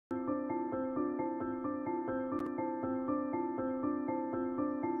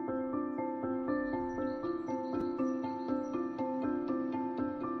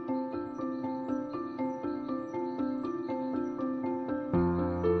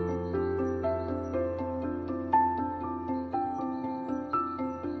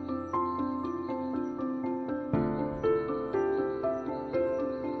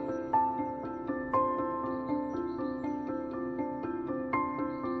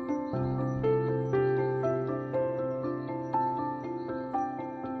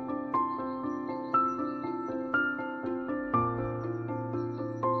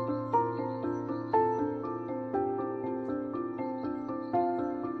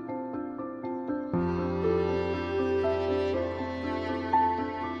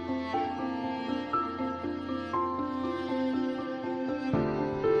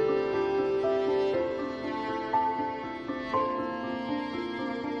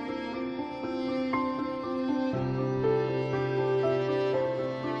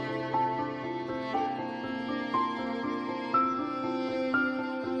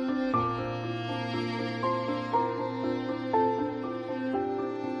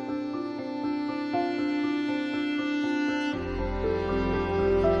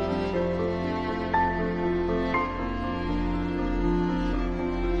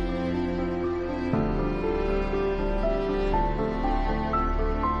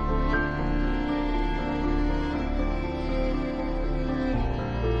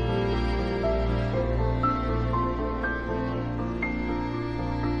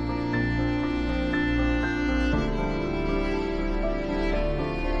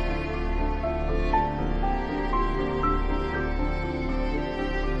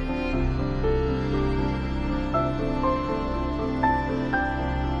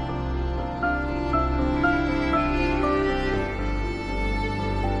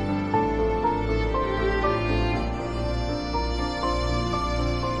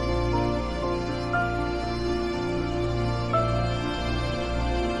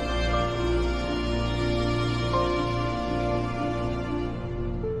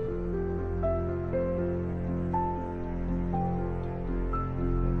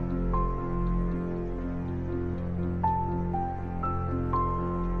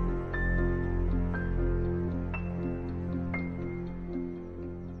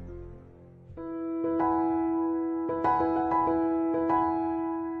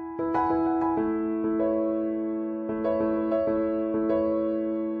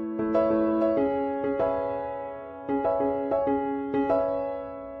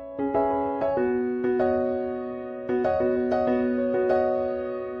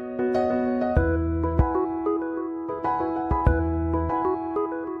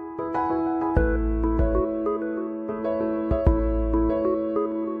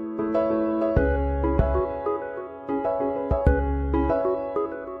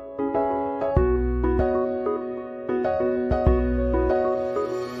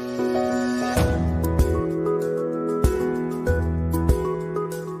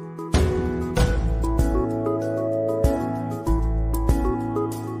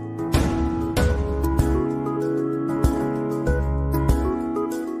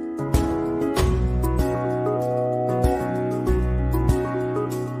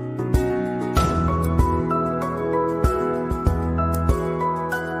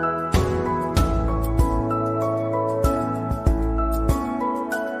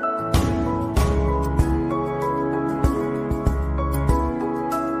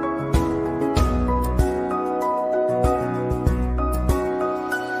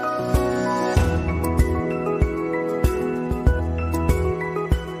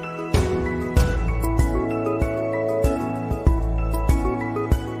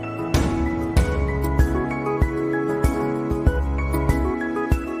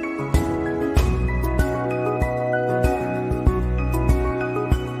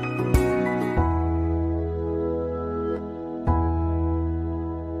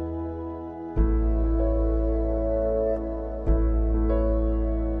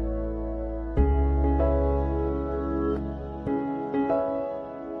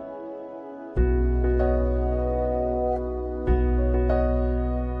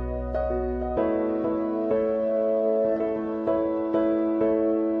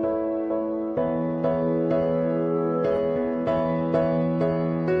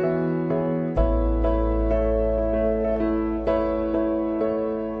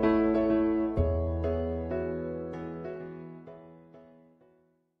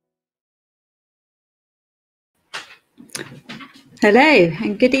Hello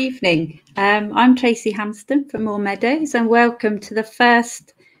and good evening. I'm Tracy Hamston from Moor Meadows, and welcome to the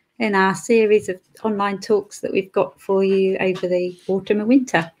first in our series of online talks that we've got for you over the autumn and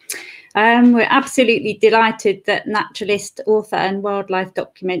winter. We're absolutely delighted that naturalist, author and wildlife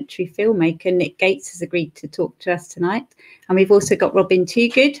documentary filmmaker Nick Gates has agreed to talk to us tonight. And we've also got Robin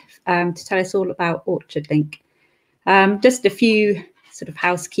Toogood to tell us all about Orchard Link. Just a few sort of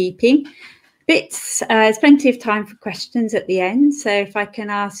housekeeping bits. There's plenty of time for questions at the end, so if I can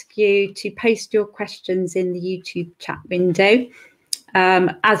ask you to post your questions in the YouTube chat window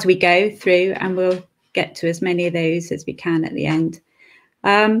as we go through, and we'll get to as many of those as we can at the end.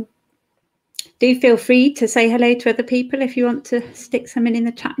 Do feel free to say hello to other people if you want to stick something in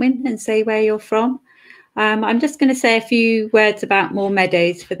the chat window and say where you're from. I'm just going to say a few words about Moor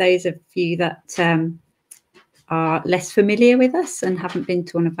Meadows for those of you that are less familiar with us and haven't been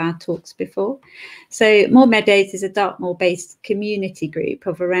to one of our talks before. So Moor Meadows is a Dartmoor-based community group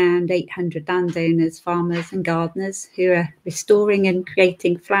of around 800 landowners, farmers and gardeners who are restoring and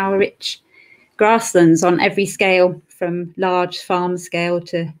creating flower-rich grasslands on every scale, from large farm scale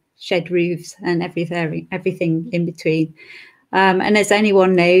to shed roofs and everything in between. And as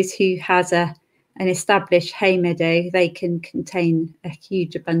anyone knows who has an established hay meadow, they can contain a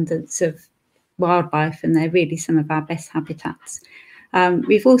huge abundance of wildlife, and they're really some of our best habitats.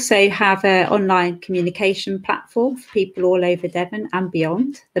 We've also have an online communication platform for people all over Devon and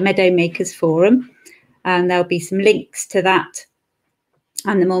beyond, the Meadow Makers Forum, and there'll be some links to that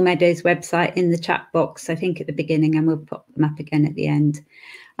and the Moor Meadows website in the chat box, I think at the beginning, and we'll put them up again at the end.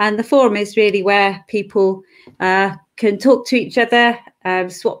 And the forum is really where people can talk to each other,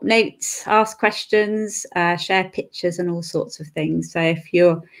 swap notes, ask questions, share pictures and all sorts of things. So if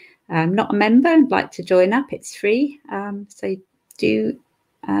you're not a member and like to join up, it's free. So do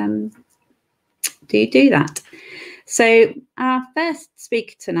that. So our first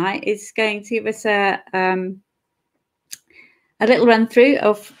speaker tonight is going to give us a little run through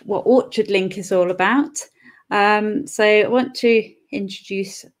of what Orchard Link is all about. So I want to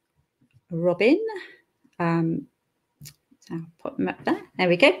introduce Robin. So I'll put them up there. There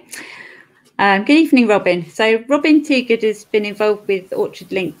we go. Good evening, Robin. So Robin Toogood has been involved with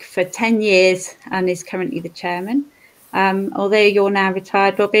Orchard Link for 10 years and is currently the chairman. Although you're now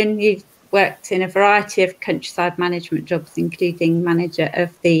retired, Robin, you've worked in a variety of countryside management jobs, including manager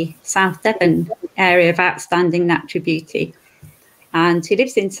of the South Devon area of outstanding natural beauty. And he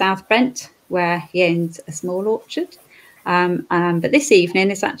lives in South Brent, where he owns a small orchard. But this evening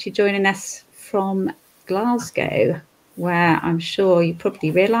is actually joining us from Glasgow, where I'm sure you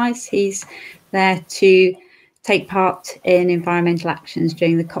probably realise he's there to take part in environmental actions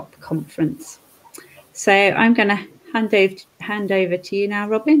during the COP conference. So I'm going to hand over to you now,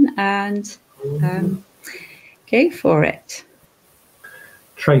 Robin, and go for it.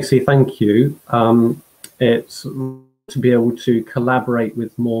 Tracy, thank you. It's to be able to collaborate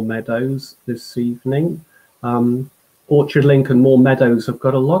with Moor Meadows this evening. Orchard Link and Moor Meadows have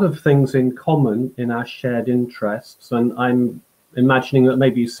got a lot of things in common in our shared interests, and I'm imagining that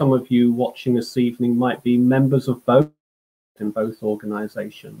maybe some of you watching this evening might be members of both in both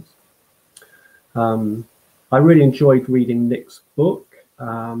organisations. I really enjoyed reading Nick's book.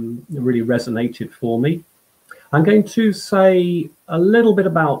 It really resonated for me. I'm going to say a little bit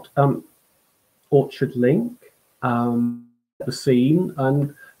about Orchard Link, the scene,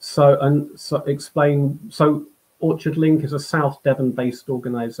 and so explain. So Orchard Link is a South Devon-based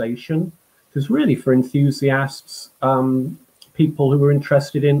organisation. It's really for enthusiasts, people who are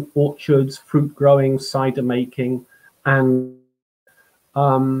interested in orchards, fruit growing, cider making, and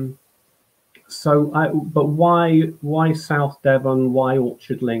but why South Devon? Why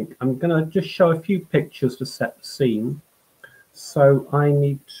Orchard Link? I'm going to just show a few pictures to set the scene. So I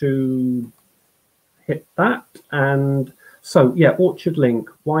need to hit that, and so yeah, Orchard Link.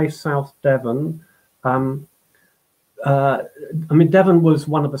 Why South Devon? I mean, Devon was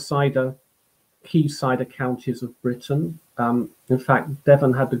one of the key cider counties of Britain. In fact,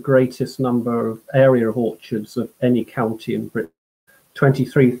 Devon had the greatest number of area of orchards of any county in Britain,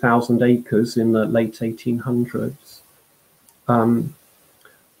 23,000 acres in the late 1800s.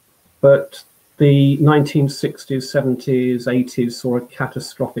 But the 1960s, 70s, 80s saw a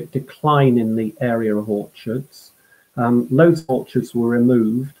catastrophic decline in the area of orchards. Loads of orchards were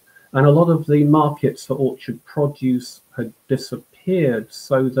removed, and a lot of the markets for orchard produce had disappeared,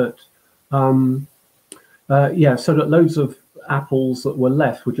 so that loads of apples that were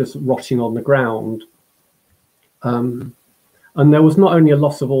left were just rotting on the ground. And there was not only a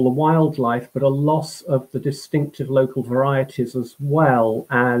loss of all the wildlife, but a loss of the distinctive local varieties, as well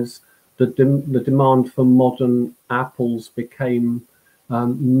as the demand for modern apples became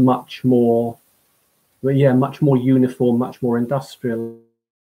much more uniform, much more industrial.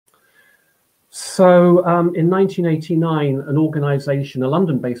 So in 1989, an organisation, a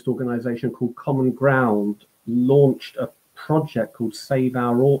London-based organisation called Common Ground, launched a project called Save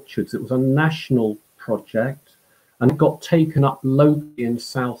Our Orchards. It was a national project, and it got taken up locally in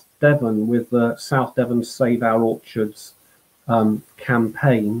South Devon with the South Devon Save Our Orchards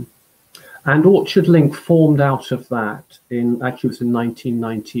campaign. And Orchard Link formed out of that actually it was in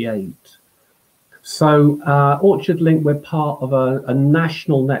 1998. So Orchard Link, we're part of a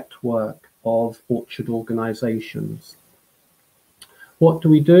national network of orchard organisations. What do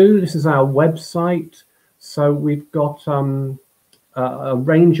we do? This is our website. So we've got a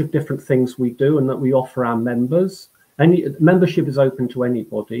range of different things we do and that we offer our members. Membership is open to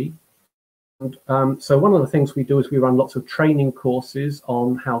anybody. And, so one of the things we do is we run lots of training courses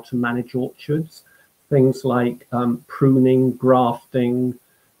on how to manage orchards, things like pruning, grafting,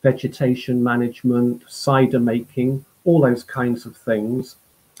 vegetation management, cider making, all those kinds of things.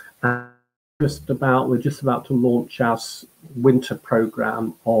 And we're just about to launch our winter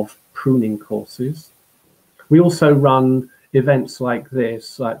program of pruning courses. We also run events like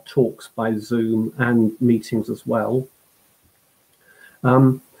this, like talks by Zoom and meetings as well.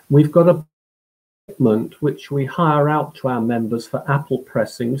 We've got a equipment which we hire out to our members for apple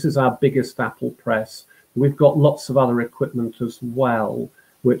pressing. This is our biggest apple press. We've got lots of other equipment as well,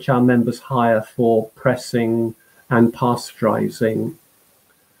 which our members hire for pressing and pasteurizing.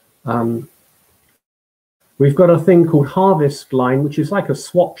 We've got a thing called Harvest Line, which is like a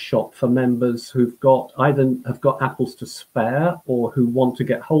swap shop for members who've got either have got apples to spare or who want to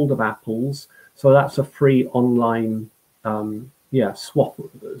get hold of apples. So that's a free online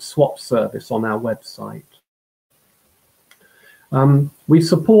swap service on our website. We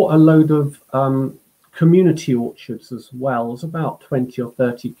support a load of community orchards as well. There's about 20 or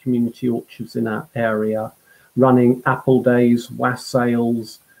 30 community orchards in our area, running apple days,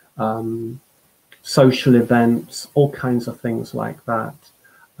 wassails, social events, all kinds of things like that.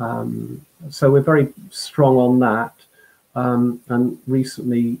 So we're very strong on that, and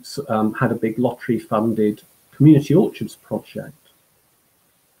recently had a big lottery funded community orchards project.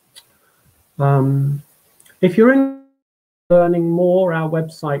 If you're in learning more, our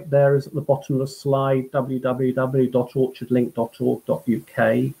website there is at the bottom of the slide,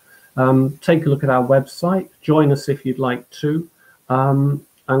 www.orchardlink.org.uk. Take a look at our website, join us if you'd like to, and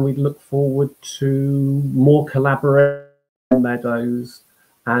we look forward to more collaboration meadows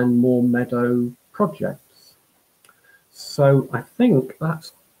and more meadow projects. So I think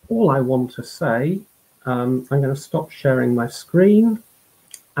that's all I want to say. I'm going to stop sharing my screen.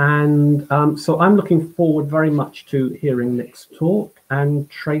 And so I'm looking forward very much to hearing Nick's talk. And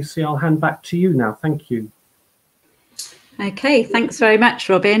Tracy, I'll hand back to you now. Thank you. Okay, thanks very much,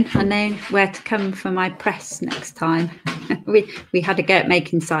 Robin. I know where to come for my press next time. we had a go at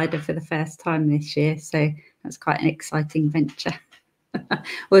making cider for the first time this year, so that's quite an exciting venture.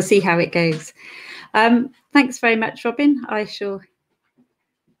 We'll see how it goes. Thanks very much, Robin. I shall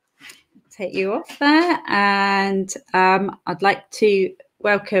take you off there, and I'd like to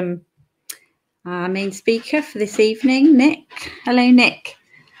welcome our main speaker for this evening, Nick. Hello, Nick.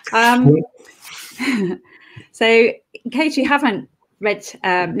 So in case you haven't read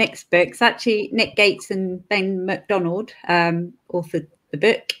Nick's book, it's actually Nick Gates and Ben Macdonald authored the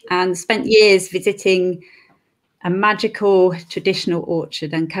book and spent years visiting a magical traditional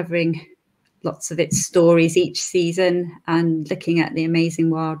orchard, uncovering lots of its stories each season and looking at the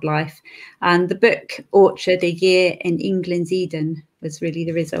amazing wildlife. And the book Orchard, A Year in England's Eden was really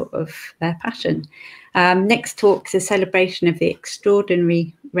the result of their passion. Nick's talk is a celebration of the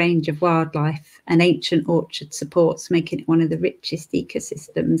extraordinary range of wildlife an ancient orchard supports, making it one of the richest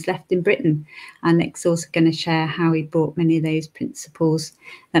ecosystems left in Britain. And Nick's also going to share how he brought many of those principles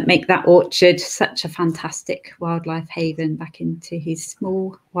that make that orchard such a fantastic wildlife haven back into his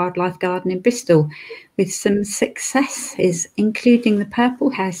small wildlife garden in Bristol, with some successes, including the purple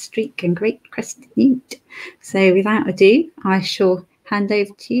hair streak and great crested newt. So without ado, I shall hand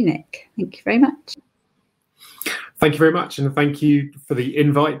over to you, Nick. Thank you very much. Thank you very much, and thank you for the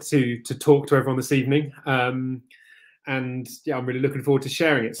invite to talk to everyone this evening. And yeah, I'm really looking forward to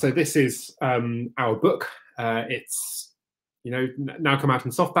sharing it. So this is our book. It's now come out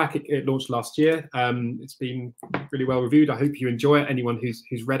in softback. It launched last year. It's been really well reviewed. I hope you enjoy it. Anyone who's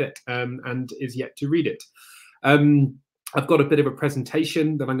read it and is yet to read it. I've got a bit of a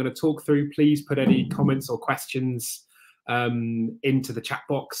presentation that I'm going to talk through. Please put any comments or questions into the chat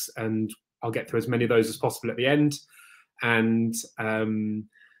box, and I'll get through as many of those as possible at the end. And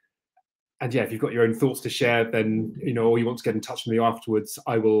yeah, if you've got your own thoughts to share, then, you know, or you want to get in touch with me afterwards,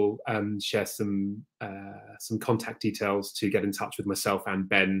 I will share some contact details to get in touch with myself and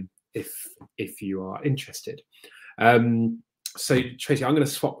Ben if you are interested. So Tracy, I'm going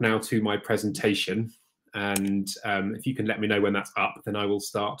to swap now to my presentation, and if you can let me know when that's up, then I will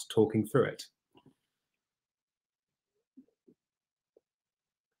start talking through it.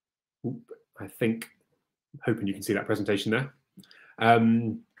 I think, hoping you can see that presentation there.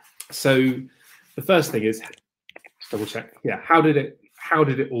 So the first thing is, just double check. Yeah, how did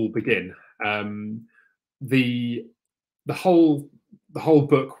it all begin? The whole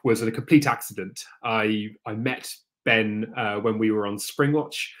book was a complete accident. I met Ben when we were on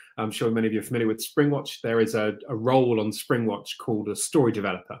Springwatch. I'm sure many of you are familiar with Springwatch. There is a role on Springwatch called a story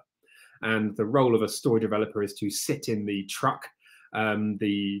developer, and the role of a story developer is to sit in the truck,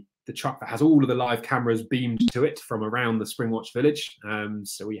 the truck that has all of the live cameras beamed to it from around the Springwatch village.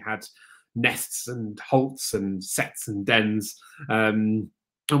 So we had nests and holts and sets and dens, and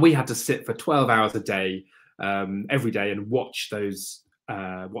we had to sit for 12 hours a day every day and watch those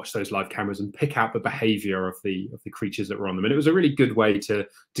live cameras and pick out the behavior of the creatures that were on them. And it was a really good way to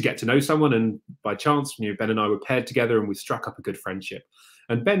get to know someone. And by chance, you know, Ben and I were paired together and we struck up a good friendship.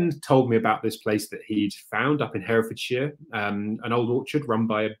 And Ben told me about this place that he'd found up in Herefordshire, an old orchard run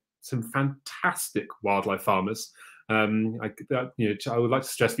by some fantastic wildlife farmers. I would like to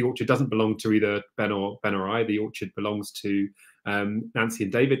stress the orchard doesn't belong to either Ben or I. The orchard belongs to Nancy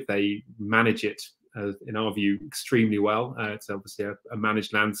and David. They manage it, in our view, extremely well. It's obviously a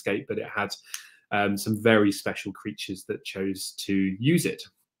managed landscape, but it had some very special creatures that chose to use it.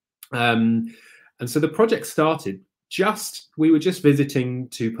 And so the project started we were just visiting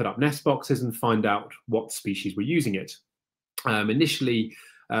to put up nest boxes and find out what species were using it. Initially,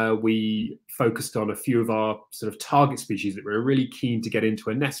 we focused on a few of our sort of target species that we were really keen to get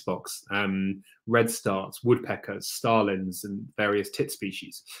into a nest box: redstarts, woodpeckers, starlings, and various tit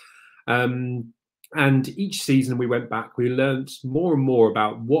species. And each season we went back, we learned more and more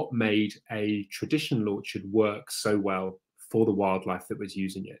about what made a traditional orchard work so well for the wildlife that was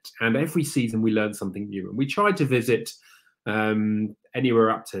using it. And every season we learned something new. And we tried to visit anywhere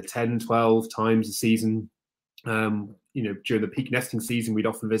up to 10, 12 times a season. You know, during the peak nesting season, we'd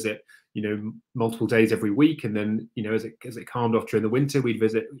often visit, you know, multiple days every week. And then, you know, as it calmed off during the winter, we'd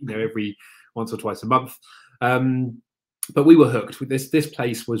visit, you know, every once or twice a month. But we were hooked. This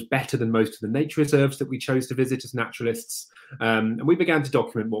place was better than most of the nature reserves that we chose to visit as naturalists. And we began to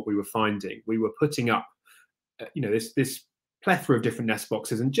document what we were finding. We were putting up, you know, this plethora of different nest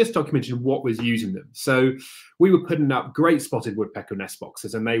boxes and just documenting what was using them. So we were putting up great spotted woodpecker nest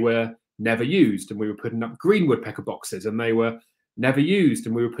boxes and they were never used. And we were putting up green woodpecker boxes and they were never used.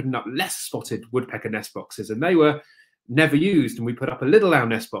 And we were putting up less spotted woodpecker nest boxes and they were never used. And we put up a little owl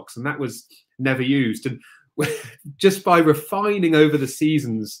nest box and that was never used. And just by refining over the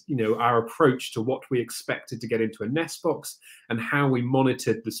seasons, you know, our approach to what we expected to get into a nest box and how we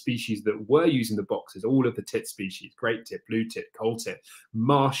monitored the species that were using the boxes, all of the tit species: great tit, blue tit, coal tit,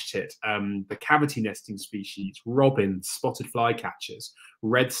 marsh tit, the cavity nesting species, robins, spotted flycatchers,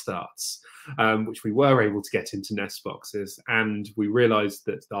 redstarts, which we were able to get into nest boxes. And we realized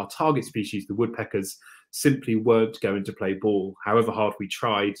that our target species, the woodpeckers, simply weren't going to play ball. However hard we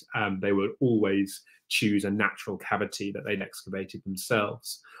tried, they would always choose a natural cavity that they'd excavated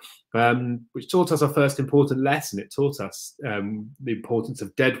themselves, which taught us our first important lesson. It taught us the importance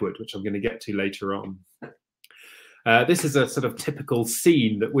of deadwood, which I'm going to get to later on. This is a sort of typical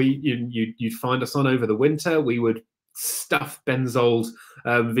scene that you'd find us on over the winter. We would stuff Ben's old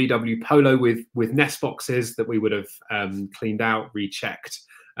VW Polo with nest boxes that we would have cleaned out, rechecked,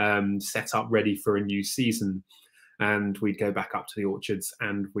 set up ready for a new season. And we'd go back up to the orchards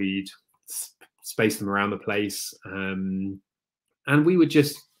and we'd space them around the place, and we would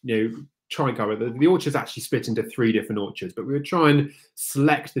just, you know, try and cover the orchards. Actually split into 3 different orchards, but we would try and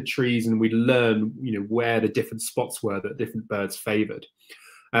select the trees and we'd learn, you know, where the different spots were that different birds favored.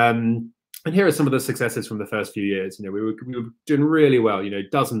 And here are some of the successes from the first few years. You know, we were doing really well. You know,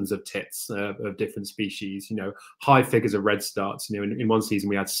 dozens of tits of different species. You know, high figures of redstarts. You know, in one season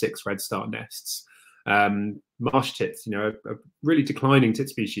we had 6 redstart nests. Marsh tits, you know, a really declining tit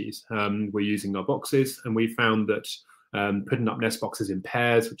species, we're using our boxes, and we found that putting up nest boxes in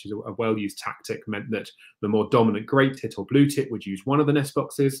pairs, which is a well-used tactic, meant that the more dominant great tit or blue tit would use one of the nest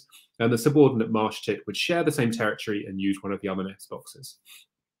boxes, and the subordinate marsh tit would share the same territory and use one of the other nest boxes.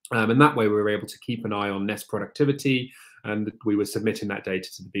 And that way we were able to keep an eye on nest productivity, and we were submitting that data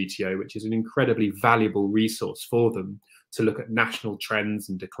to the BTO, which is an incredibly valuable resource for them to look at national trends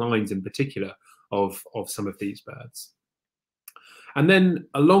and declines in particular of some of these birds. And then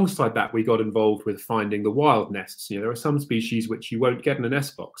alongside that, we got involved with finding the wild nests. There are some species which you won't get in a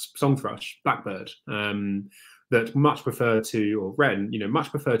nest box, song thrush, blackbird, that much prefer to, or wren,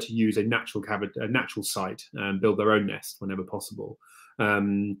 much prefer to use a natural site and build their own nest whenever possible.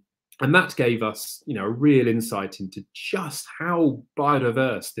 And that gave us, a real insight into just how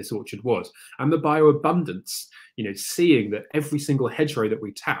biodiverse this orchard was, and the bioabundance. Seeing that every single hedgerow that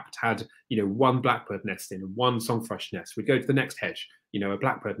we tapped had, one blackbird nest in and one song thrush nest. We'd go to the next hedge, a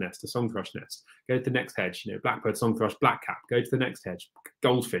blackbird nest, a song thrush nest. Go to the next hedge, blackbird, song thrush, blackcap. Go to the next hedge,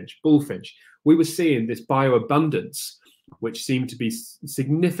 goldfinch, bullfinch. We were seeing this bioabundance, which seemed to be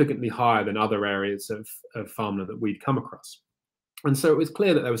significantly higher than other areas of farmland that we'd come across. And so it was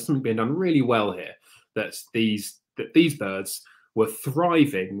clear that there was something being done really well here, that these birds were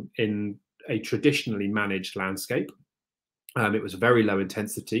thriving in a traditionally managed landscape. It was very low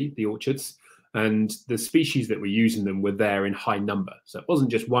intensity, the orchards, and the species that were using them were there in high number. So it wasn't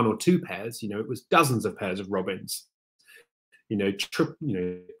just one or two pairs, it was dozens of pairs of robins,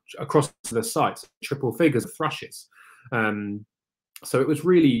 across the sites, triple figures of thrushes. So it was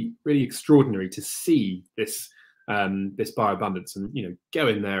really, really extraordinary to see this bioabundance, and go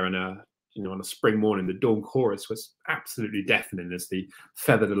in there and on a spring morning, the dawn chorus was absolutely deafening as the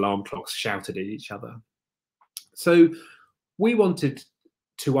feathered alarm clocks shouted at each other. So we wanted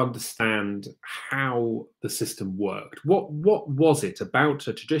to understand how the system worked. What was it about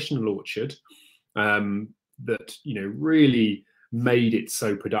a traditional orchard that really made it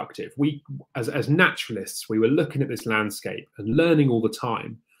so productive? We, as naturalists, we were looking at this landscape and learning all the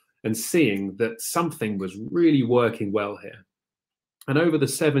time, and seeing that something was really working well here. And over the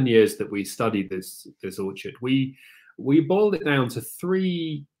 7 years that we studied this orchard, we boiled it down to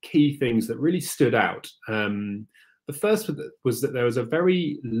three key things that really stood out. The first was that there was a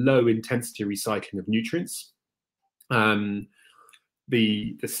very low intensity recycling of nutrients.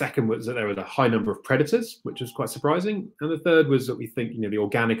 The second was that there was a high number of predators, which was quite surprising. And the third was that we think the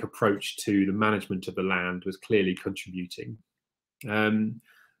organic approach to the management of the land was clearly contributing.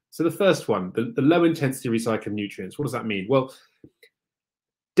 So the first one, the low intensity recycling of nutrients, what does that mean? Well,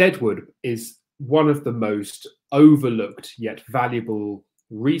 deadwood is one of the most overlooked yet valuable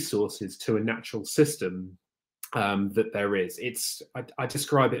resources to a natural system that there is. I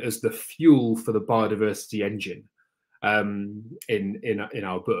describe it as the fuel for the biodiversity engine in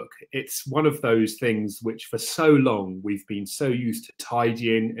our book. It's one of those things which for so long we've been so used to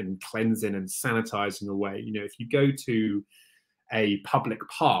tidying and cleansing and sanitizing away. If you go to a public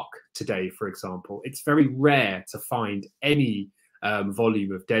park today, for example, it's very rare to find any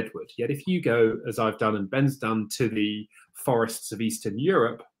volume of deadwood. Yet if you go, as I've done and Ben's done, to the forests of Eastern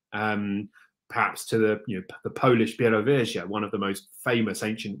Europe, perhaps to the Polish Białowieża, one of the most famous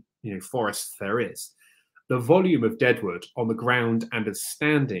ancient forests there is, the volume of deadwood on the ground and as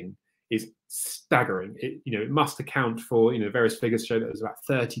standing is staggering. It must account for, various figures show that there's about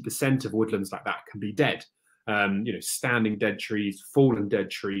 30% of woodlands like that can be dead. Standing dead trees, fallen dead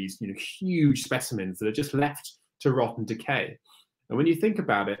trees, huge specimens that are just left to rot and decay. And when you think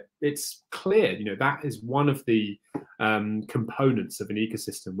about it, it's clear, that is one of the components of an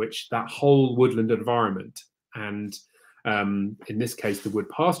ecosystem, which that whole woodland environment, and in this case, the wood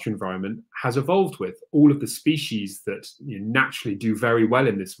pasture environment, has evolved with. All of the species that naturally do very well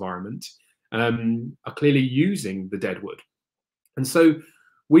in this environment are clearly using the deadwood. And so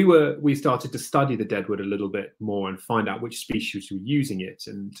we started to study the deadwood a little bit more and find out which species were using it.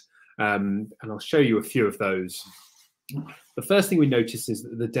 And I'll show you a few of those. The first thing we noticed is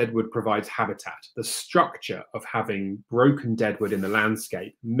that the deadwood provides habitat. The structure of having broken deadwood in the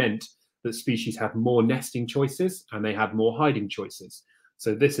landscape meant that species had more nesting choices and they had more hiding choices.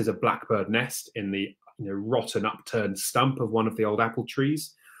 So this is a blackbird nest in the rotten upturned stump of one of the old apple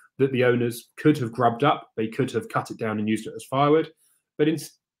trees that the owners could have grubbed up. They could have cut it down and used it as firewood, but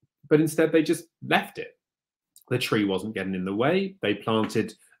instead they just left it. The tree wasn't getting in the way. They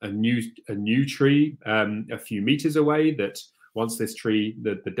planted a new tree a few meters away, that once this tree,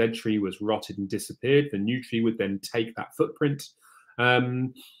 the dead tree, was rotted and disappeared, the new tree would then take that footprint.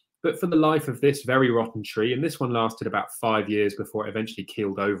 But for the life of this very rotten tree, and this one lasted about 5 years before it eventually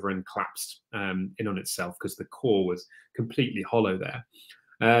keeled over and collapsed in on itself because the core was completely hollow there.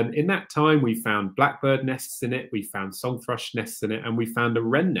 In that time, we found blackbird nests in it, we found song thrush nests in it, and we found a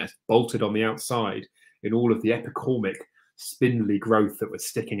wren nest bolted on the outside in all of the epicormic spindly growth that was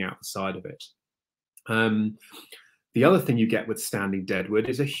sticking out the side of it. The other thing you get with standing deadwood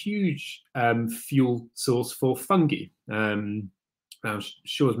is a huge fuel source for fungi. I'm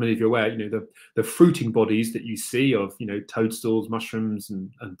sure, as many of you are aware, the fruiting bodies that you see of, toadstools, mushrooms,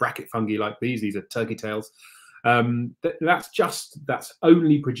 and bracket fungi like these are turkey tails. That's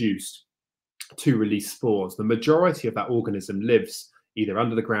only produced to release spores. The majority of that organism lives either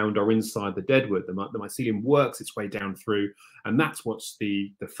under the ground or inside the deadwood. The mycelium works its way down through, and that's what's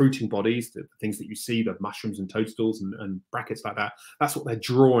the fruiting bodies, the things that you see, the mushrooms and toadstools and brackets like that. That's what they're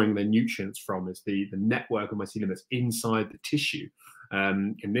drawing their nutrients from, is the network of mycelium that's inside the tissue.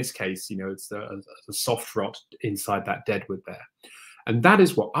 In this case, it's a soft rot inside that deadwood there. And that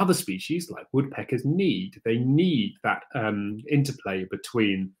is what other species like woodpeckers need. They need that interplay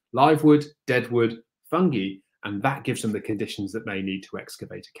between live wood, deadwood, fungi, and that gives them the conditions that they need to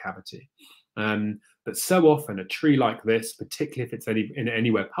excavate a cavity. But so often a tree like this, particularly if it's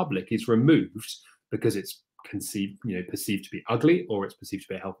anywhere public, is removed because it's perceived to be ugly, or it's perceived to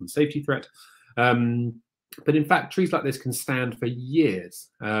be a health and safety threat. But in fact, trees like this can stand for years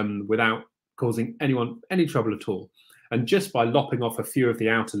without causing anyone any trouble at all. And just by lopping off a few of the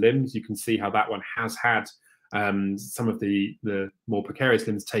outer limbs, you can see how that one has had some of the more precarious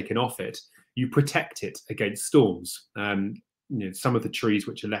limbs taken off it. You protect it against storms. Some of the trees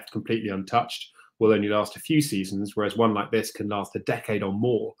which are left completely untouched will only last a few seasons, whereas one like this can last a decade or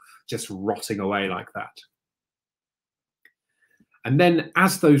more, just rotting away like that. And then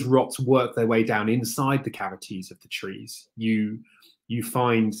as those rots work their way down inside the cavities of the trees, you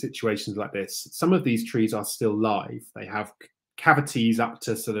find situations like this. Some of these trees are still live. They have cavities up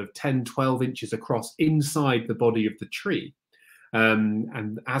to sort of 10, 12 inches across inside the body of the tree.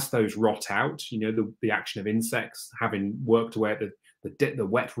 And as those rot out, the action of insects having worked away at the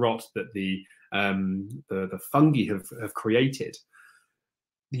wet rot that the fungi have created,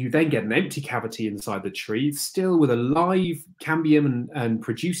 you then get an empty cavity inside the tree, still with a live cambium and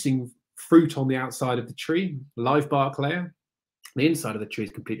producing fruit on the outside of the tree, live bark layer. The inside of the tree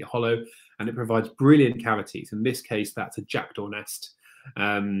is completely hollow, and it provides brilliant cavities. In this case, that's a jackdaw nest.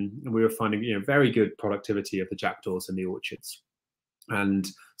 And we were finding very good productivity of the jackdaws in the orchards. And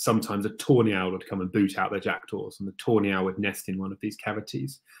sometimes a tawny owl would come and boot out their jackdaws, and the tawny owl would nest in one of these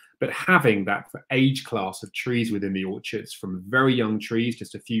cavities. But having that for age class of trees within the orchards, from very young trees,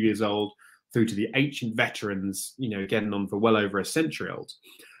 just a few years old, through to the ancient veterans, getting on for well over a century old,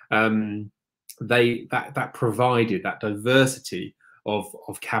 that provided that diversity of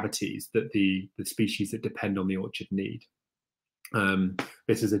cavities that the species that depend on the orchard need.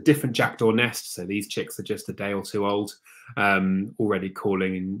 This is a different jackdaw nest, so these chicks are just a day or two old, already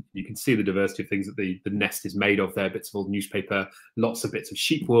calling, and you can see the diversity of things that the nest is made of there. Bits of old newspaper, lots of bits of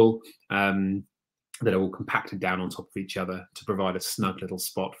sheep wool that are all compacted down on top of each other to provide a snug little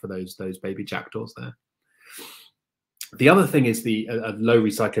spot for those baby jackdaws there. The other thing is a low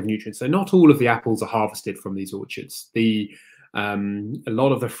recycle of nutrients. So not all of the apples are harvested from these orchards. A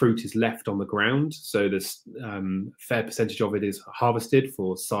lot of the fruit is left on the ground, so this fair percentage of it is harvested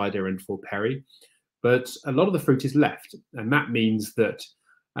for cider and for perry, but a lot of the fruit is left, and that means that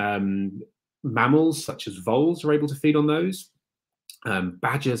mammals such as voles are able to feed on those.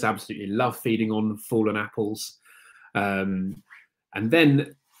 Badgers absolutely love feeding on fallen apples, and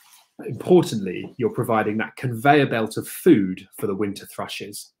then importantly, you're providing that conveyor belt of food for the winter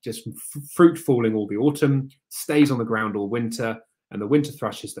thrushes. Just fruit falling all the autumn, stays on the ground all winter, and the winter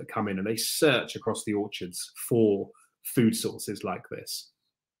thrushes that come in, and they search across the orchards for food sources like this.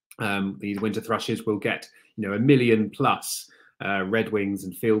 These winter thrushes will get, 1 million plus redwings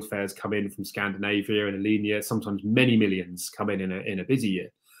and fieldfares come in from Scandinavia and Alenia. Sometimes many millions come in a busy year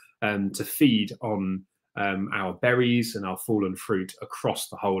to feed on our berries and our fallen fruit across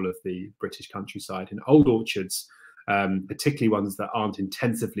the whole of the British countryside. In old orchards, particularly ones that aren't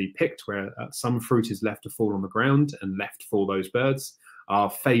intensively picked, where some fruit is left to fall on the ground and left for those birds, are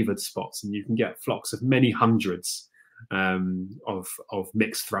favoured spots, and you can get flocks of many hundreds of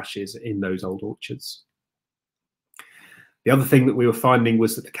mixed thrushes in those old orchards. The other thing that we were finding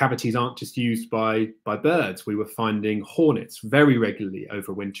was that the cavities aren't just used by birds. We were finding hornets very regularly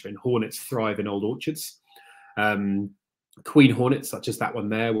over winter, and hornets thrive in old orchards. Queen hornets, such as that one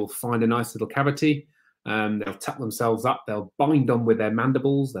there, will find a nice little cavity. They'll tuck themselves up, they'll bind on with their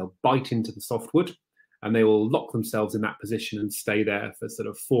mandibles, they'll bite into the softwood, and they will lock themselves in that position and stay there for sort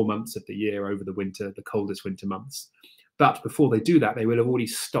of 4 months of the year over the winter, the coldest winter months. But before they do that, they will have already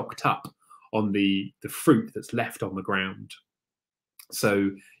stocked up on the fruit that's left on the ground.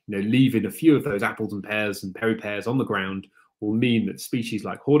 So, leaving a few of those apples and pears and perry pears on the ground will mean that species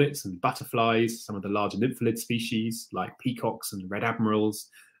like hornets and butterflies, some of the larger nymphalid species like peacocks and red admirals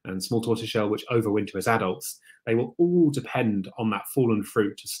and small tortoiseshell, which overwinter as adults, they will all depend on that fallen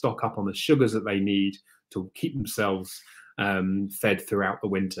fruit to stock up on the sugars that they need to keep themselves fed throughout the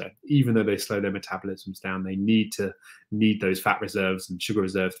winter. Even though they slow their metabolisms down, they need those fat reserves and sugar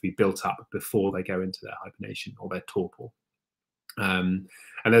reserves to be built up before they go into their hibernation or their torpor. And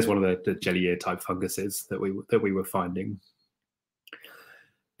there's one of the jelly ear type funguses that we were finding.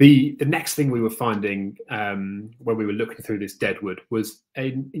 The next thing we were finding when we were looking through this deadwood was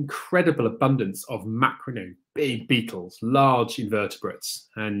an incredible abundance of big beetles, large invertebrates.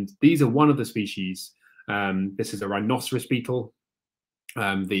 And these are one of the species. This is a rhinoceros beetle.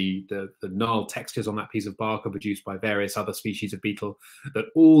 The gnarled textures on that piece of bark are produced by various other species of beetle that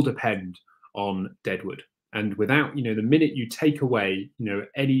all depend on deadwood. And without, the minute you take away,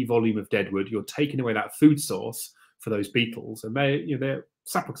 any volume of deadwood, you're taking away that food source for those beetles. And they're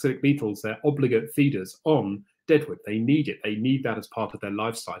saproxylic beetles, they're obligate feeders on deadwood. They need it. They need that as part of their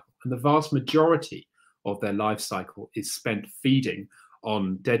life cycle. And the vast majority of their life cycle is spent feeding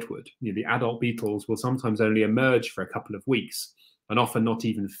on deadwood. The adult beetles will sometimes only emerge for a couple of weeks and often not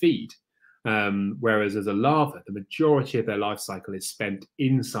even feed. Whereas as a larva, the majority of their life cycle is spent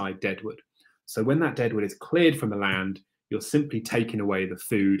inside deadwood. So when that deadwood is cleared from the land, you're simply taking away the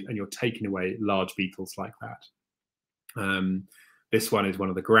food and you're taking away large beetles like that. This one is one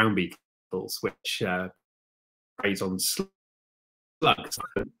of the ground beetles, which preys on slugs.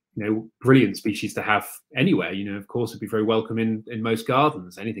 Brilliant species to have anywhere. Of course, it'd be very welcome in most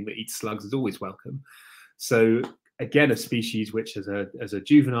gardens. Anything that eats slugs is always welcome. So again, a species which, as a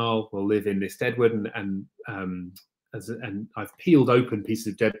juvenile, will live in this deadwood, and I've peeled open pieces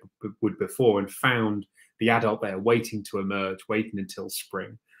of deadwood before and found the adult there waiting to emerge, waiting until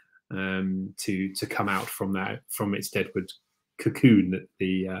spring to come out from its deadwood cocoon that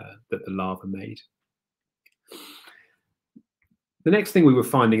the larva made. The next thing we were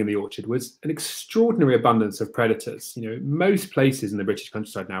finding in the orchard was an extraordinary abundance of predators. Most places in the British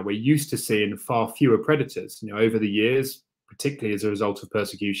countryside now, we're used to seeing far fewer predators. Over the years, particularly as a result of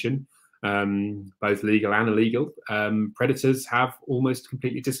persecution, both legal and illegal, predators have almost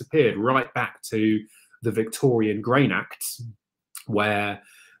completely disappeared, right back to the Victorian Grain Acts, where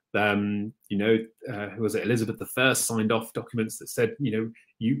was it Elizabeth I signed off documents that said,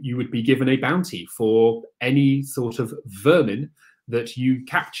 you would be given a bounty for any sort of vermin that you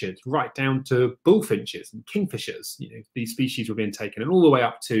captured, right down to bullfinches and kingfishers. These species were being taken, and all the way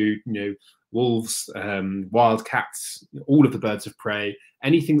up to wolves, wild cats, all of the birds of prey.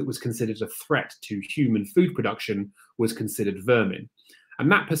 Anything that was considered a threat to human food production was considered vermin.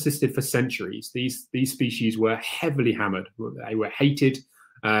 And that persisted for centuries. These species were heavily hammered. They were hated.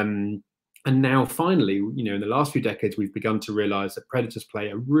 And now finally, in the last few decades, we've begun to realize that predators play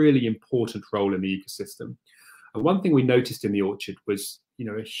a really important role in the ecosystem. And one thing we noticed in the orchard was,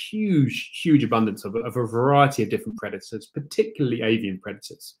 a huge abundance of a variety of different predators, particularly avian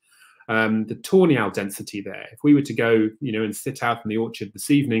predators. The tawny owl density there, if we were to go, and sit out in the orchard this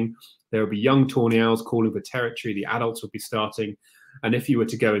evening, there would be young tawny owls calling for territory, the adults would be starting. And if you were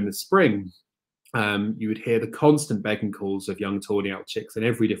to go in the spring, you would hear the constant begging calls of young tawny owl chicks in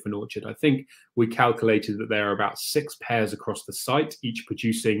every different orchard. I think we calculated that there are about 6 pairs across the site, each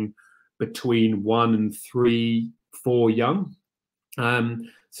producing between 1 and 3, 4 young.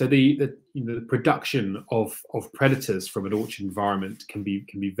 So the production of predators from an orchard environment can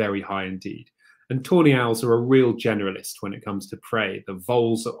be very high indeed. And tawny owls are a real generalist when it comes to prey. The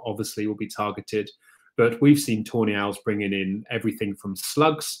voles obviously will be targeted, but we've seen tawny owls bringing in everything from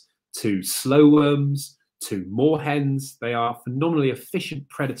slugs to slow worms to moorhens. They are phenomenally efficient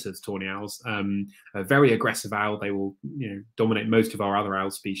predators, tawny owls. A very aggressive owl. They will dominate most of our other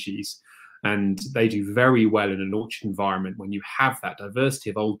owl species. And they do very well in an orchard environment when you have that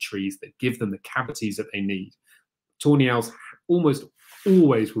diversity of old trees that give them the cavities that they need. Tawny owls almost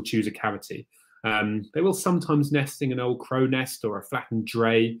always will choose a cavity. They will sometimes nest in an old crow nest or a flattened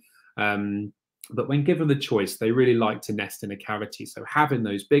dray. But when given the choice, they really like to nest in a cavity. So having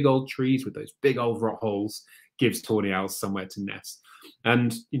those big old trees with those big old rot holes gives tawny owls somewhere to nest.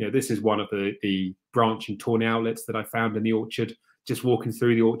 And, this is one of the branching tawny owlets that I found in the orchard. Just walking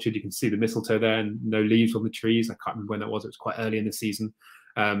through the orchard, you can see the mistletoe there and no leaves on the trees. I can't remember when that was. It was quite early in the season.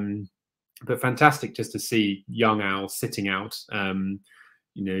 But fantastic just to see young owls sitting out,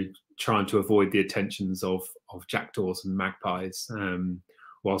 trying to avoid the attentions of jackdaws and magpies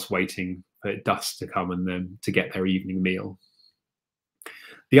whilst waiting for dusk to come and then to get their evening meal.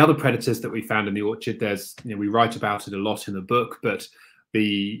 The other predators that we found in the orchard, there's, we write about it a lot in the book, but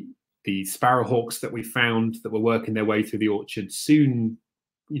the sparrowhawks that we found that were working their way through the orchard soon,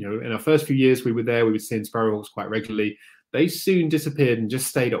 in our first few years we were there, we were seeing sparrowhawks quite regularly. They soon disappeared and just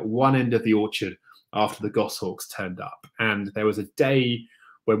stayed at one end of the orchard after the goshawks turned up. And there was a day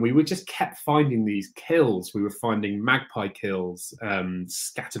when we were just kept finding these kills. We were finding magpie kills,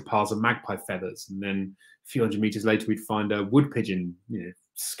 scattered piles of magpie feathers, and then a few hundred meters later we'd find a wood pigeon,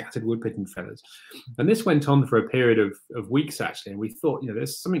 scattered wood pigeon feathers. And this went on for a period of weeks actually, and we thought,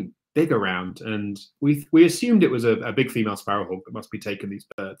 there's something big around, and we assumed it was a big female sparrowhawk that must be taking these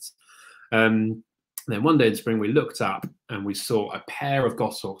birds. Then one day in spring we looked up and we saw a pair of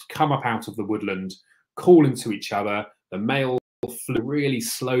goshawks come up out of the woodland, calling to each other. The male flew really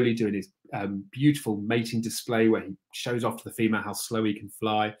slowly, doing his beautiful mating display where he shows off to the female how slow he can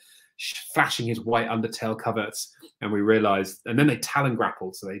fly, flashing his white undertail coverts. And we realized, and then they talon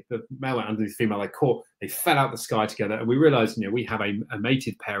grappled. So the male went underneath the female, they fell out the sky together. And we realized, we have a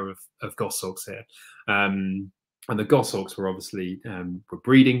mated pair of goshawks here. And the goshawks were obviously were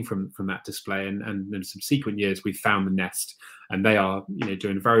breeding from that display. And in subsequent years, we found the nest, and they are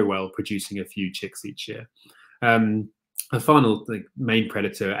doing very well, producing a few chicks each year. The final main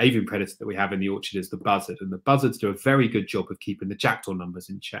predator, avian predator that we have in the orchard is the buzzard, and the buzzards do a very good job of keeping the jackdaw numbers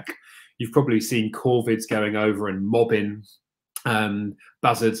in check. You've probably seen corvids going over and mobbing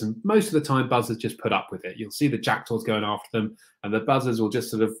buzzards, and most of the time buzzards just put up with it. You'll see the jackdaws going after them, and the buzzards will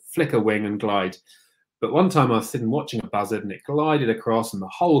just sort of flick a wing and glide. But one time I was sitting watching a buzzard, and it glided across, and the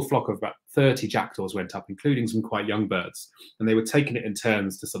whole flock of about 30 jackdaws went up, including some quite young birds, and they were taking it in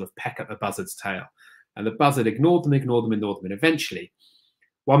turns to sort of peck at the buzzard's tail. And the buzzard ignored them, and eventually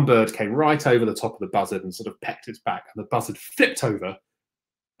one bird came right over the top of the buzzard and sort of pecked its back, and the buzzard flipped over,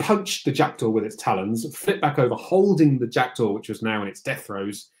 punched the jackdaw with its talons, flipped back over, holding the jackdaw, which was now in its death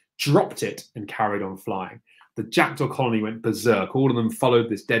throes, dropped it and carried on flying. The jackdaw colony went berserk. All of them followed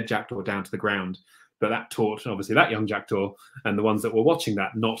this dead jackdaw down to the ground. But that taught, obviously, that young jackdaw and the ones that were watching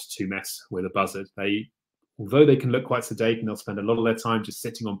that not to mess with a buzzard. Although they can look quite sedate and they'll spend a lot of their time just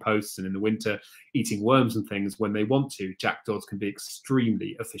sitting on posts and in the winter eating worms and things, when they want to, jackdaws can be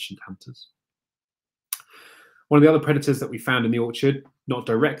extremely efficient hunters. One of the other predators that we found in the orchard, not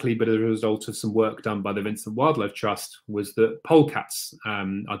directly, but as a result of some work done by the Vincent Wildlife Trust, was that polecats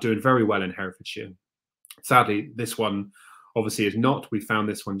are doing very well in Herefordshire. Sadly, this one obviously is not. We found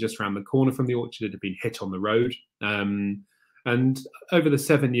this one just around the corner from the orchard. It had been hit on the road. And over the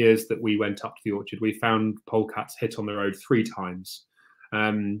 7 years that we went up to the orchard, we found polecats hit on the road 3 times.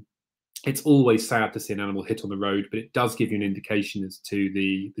 It's always sad to see an animal hit on the road, but it does give you an indication as to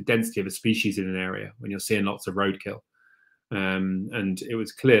the density of a species in an area when you're seeing lots of roadkill. And it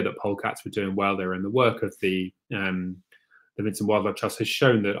was clear that polecats were doing well there. And the work of the Vincent Wildlife Trust has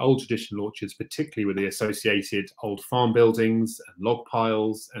shown that old traditional orchards, particularly with the associated old farm buildings and log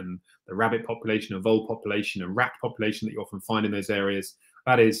piles and the rabbit population and vole population and rat population that you often find in those areas,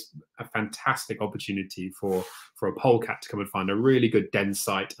 that is a fantastic opportunity for a polecat to come and find a really good den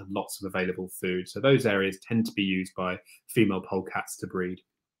site and lots of available food. So those areas tend to be used by female polecats to breed.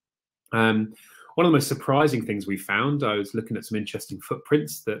 One of the most surprising things we found, I was looking at some interesting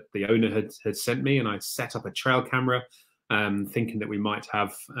footprints that the owner had sent me, and I set up a trail camera thinking that we might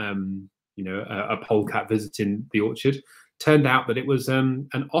have a polecat visiting the orchard. Turned out that it was an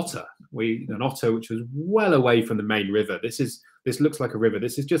otter. An otter which was well away from the main river. This looks like a river.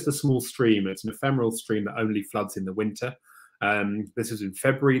 This is just a small stream. It's an ephemeral stream that only floods in the winter. This was in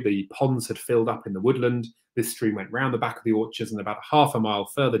February. The ponds had filled up in the woodland. This stream went round the back of the orchards, and about half a mile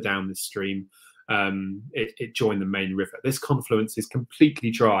further down this stream, it joined the main river. This confluence is completely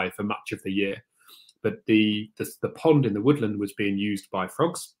dry for much of the year, but the pond in the woodland was being used by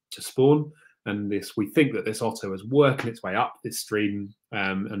frogs to spawn. And we think that this otter was working its way up this stream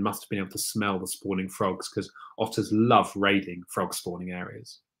and must have been able to smell the spawning frogs, because otters love raiding frog spawning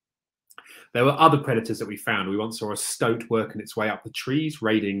areas. There were other predators that we found. We once saw a stoat working its way up the trees,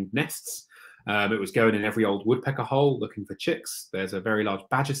 raiding nests. It was going in every old woodpecker hole looking for chicks. There's a very large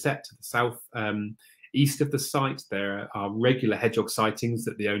badger set to the south east of the site. There are regular hedgehog sightings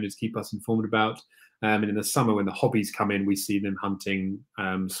that the owners keep us informed about. And in the summer, when the hobbies come in, we see them hunting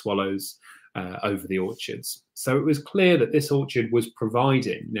swallows over the orchards. So it was clear that this orchard was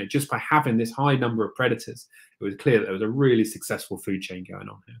providing, just by having this high number of predators, it was clear that there was a really successful food chain going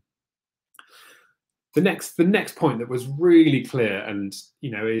on here. The next point that was really clear and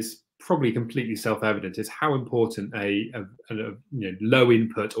is probably completely self-evident is how important a low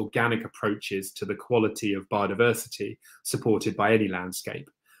input organic approach is to the quality of biodiversity supported by any landscape.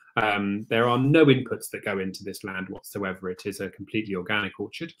 There are no inputs that go into this land whatsoever. It is a completely organic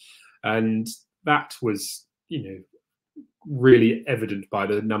orchard. And that was, really evident by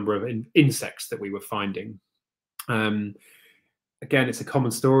the number of insects that we were finding. Again, it's a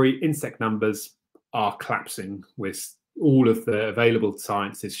common story. Insect numbers are collapsing, with all of the available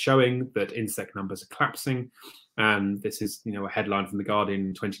science is showing that insect numbers are collapsing. And this is, a headline from The Guardian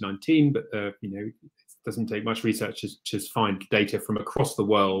in 2019, but, it doesn't take much research to find data from across the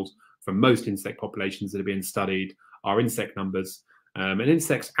world from most insect populations that are being studied. Our insect numbers, and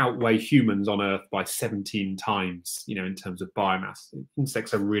insects outweigh humans on Earth by 17 times, in terms of biomass.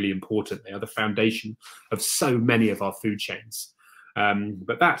 Insects are really important. They are the foundation of so many of our food chains.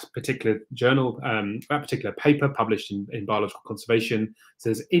 But that particular journal, that particular paper published in Biological Conservation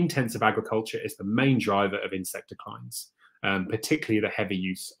says intensive agriculture is the main driver of insect declines, particularly the heavy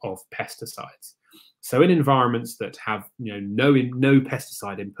use of pesticides. So in environments that have no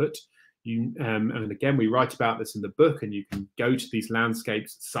pesticide input, and again, we write about this in the book, and you can go to these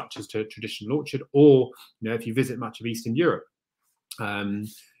landscapes such as to a traditional orchard, or if you visit much of Eastern Europe,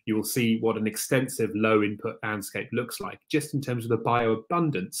 you will see what an extensive low input landscape looks like, just in terms of the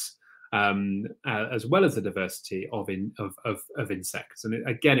bioabundance, as well as the diversity of insects. And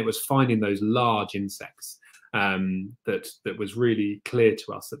again, it was finding those large insects that was really clear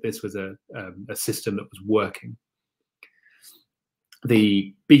to us that this was a system that was working.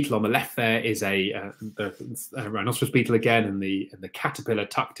 The beetle on the left there is the rhinoceros beetle again, and the caterpillar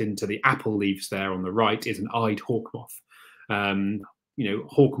tucked into the apple leaves there on the right is an eyed hawk moth.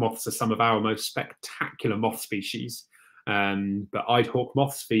 Hawk moths are some of our most spectacular moth species, but eyed hawk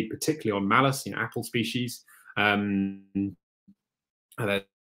moths feed particularly on malus, apple species. They're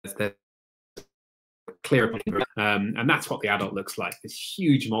clear, and that's what the adult looks like, this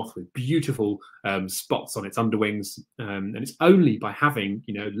huge moth with beautiful spots on its underwings, and it's only by having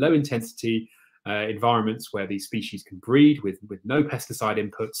low intensity environments where these species can breed with no pesticide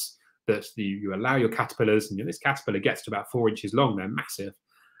inputs that you allow your caterpillars, and this caterpillar gets to about 4 inches long, they're massive,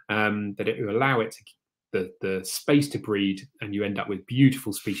 that it will allow it to the space to breed, and you end up with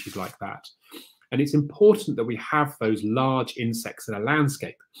beautiful species like that. And it's important that we have those large insects in a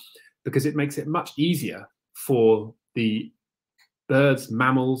landscape, because it makes it much easier for the birds,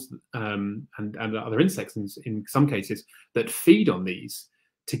 mammals, and other insects in some cases that feed on these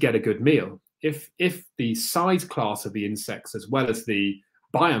to get a good meal. If the size class of the insects as well as the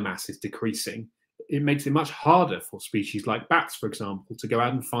biomass is decreasing, it makes it much harder for species like bats, for example, to go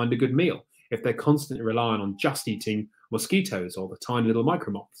out and find a good meal if they're constantly relying on just eating mosquitoes or the tiny little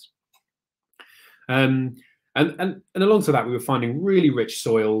micromoths. And alongside that, we were finding really rich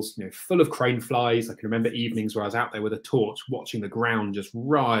soils, full of crane flies. I can remember evenings where I was out there with a torch watching the ground just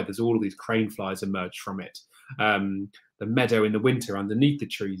writhe as all of these crane flies emerged from it. The meadow in the winter underneath the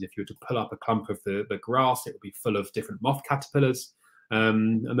trees, if you were to pull up a clump of the grass, it would be full of different moth caterpillars.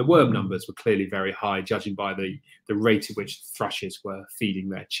 And the worm numbers were clearly very high, judging by the rate at which thrushes were feeding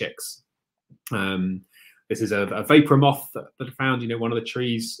their chicks. This is a vapor moth that I found, one of the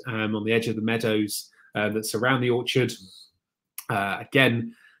trees on the edge of the meadows that surround the orchard.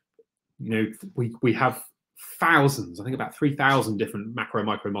 Again, we have thousands, I think about 3,000 different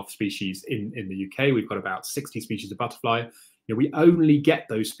micro moth species in the UK. We've got about 60 species of butterfly. We only get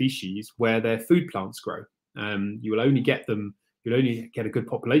those species where their food plants grow. You'll only get a good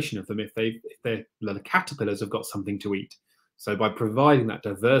population of them if the caterpillars have got something to eat. So by providing that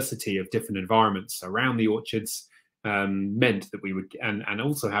diversity of different environments around the orchards, meant that we would, and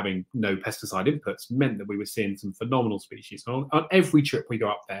also having no pesticide inputs, meant that we were seeing some phenomenal species. On every trip we go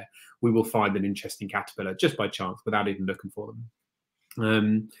up there, we will find an interesting caterpillar just by chance without even looking for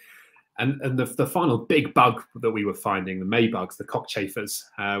them. And the final big bug that we were finding, the maybugs, the cockchafers,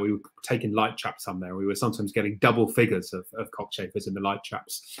 we were taking light traps on there. We were sometimes getting double figures of cockchafers in the light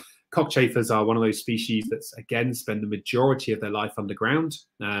traps. Cockchafers are one of those species that, again, spend the majority of their life underground.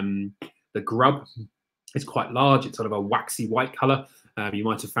 The grub is quite large. It's sort of a waxy white color. You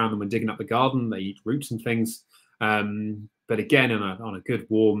might have found them when digging up the garden. They eat roots and things. But again, on a good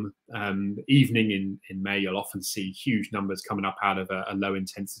warm evening in May, you'll often see huge numbers coming up out of a low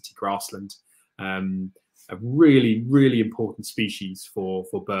intensity grassland. A really, really important species for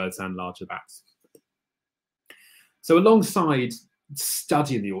birds and larger bats. So alongside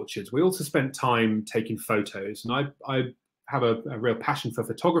studying the orchards, we also spent time taking photos. And I have a real passion for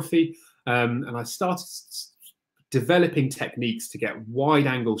photography. And I started developing techniques to get wide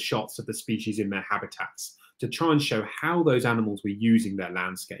angle shots of the species in their habitats to try and show how those animals were using their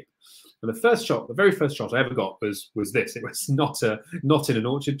landscape. And the very first shot I ever got was this. It was not in an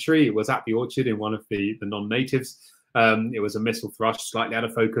orchard tree. It was at the orchard in one of the non-natives. It was a missel thrush, slightly out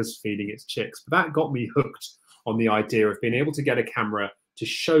of focus, feeding its chicks. But that got me hooked on the idea of being able to get a camera to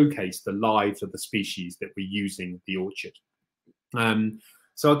showcase the lives of the species that we're using the orchard.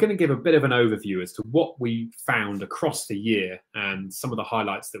 So I'm going to give a bit of an overview as to what we found across the year and some of the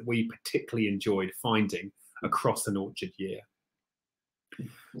highlights that we particularly enjoyed finding across an orchard year.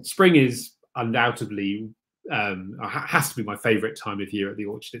 Spring is undoubtedly has to be my favourite time of year at the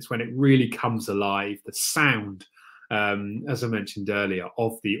orchard. It's when it really comes alive. The sound, as I mentioned earlier,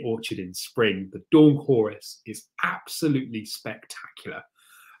 of the orchard in spring, the dawn chorus is absolutely spectacular.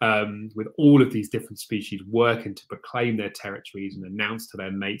 With all of these different species working to proclaim their territories and announce to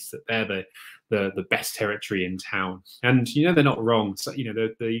their mates that they're the best territory in town. And you know, they're not wrong. So you know,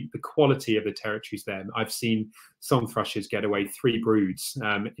 the quality of the territories there. I've seen song thrushes get away 3 broods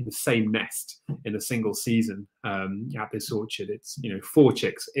in the same nest in a single season at this orchard. It's, you know, 4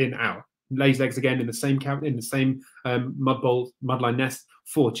 chicks in, out, lays eggs again in the same mudline nest,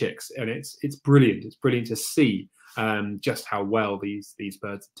 4 chicks, and it's brilliant. It's brilliant to see just how well these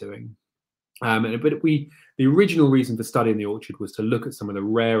birds are doing. But the original reason for studying the orchard was to look at some of the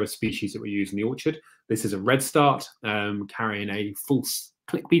rarer species that we use in the orchard. This is a redstart carrying a false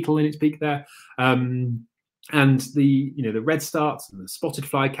click beetle in its beak there. And the redstarts and the spotted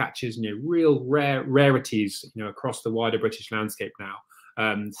flycatchers, you know, real rarities, you know, across the wider British landscape now,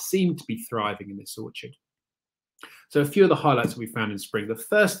 seem to be thriving in this orchard. So a few of the highlights that we found in spring. The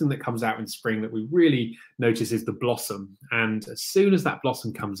first thing that comes out in spring that we really notice is the blossom. And as soon as that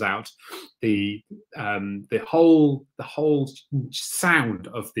blossom comes out, the whole sound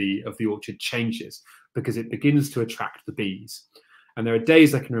of the orchard changes, because it begins to attract the bees. And there are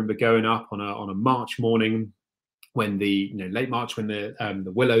days I can remember going up on a March morning when late March, when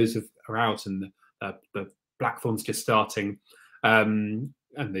the willows are out and the blackthorn's just starting.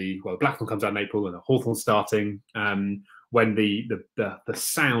 And the blackthorn comes out in April and the hawthorn's starting. When the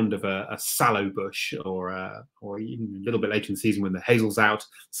sound of a sallow bush, or even a little bit later in the season when the hazel's out,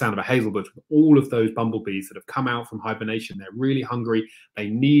 sound of a hazel bush, all of those bumblebees that have come out from hibernation, they're really hungry. They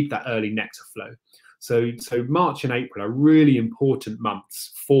need that early nectar flow. So March and April are really important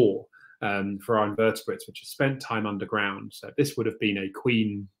months for our invertebrates, which have spent time underground. So this would have been a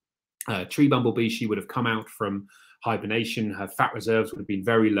queen tree bumblebee. She would have come out from hibernation. Her fat reserves would have been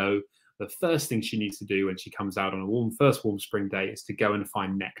very low. The first thing she needs to do when she comes out on a first warm spring day is to go and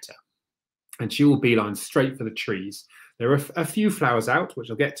find nectar. And she will beeline straight for the trees. There are a few flowers out,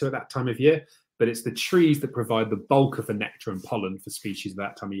 which I'll get to at that time of year, but it's the trees that provide the bulk of the nectar and pollen for species at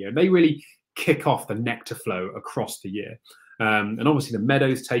that time of year. And they really kick off the nectar flow across the year. And obviously the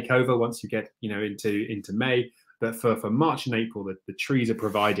meadows take over once you get, you know, into May. But for March and April, the trees are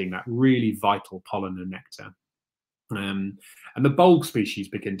providing that really vital pollen and nectar. And the bulb species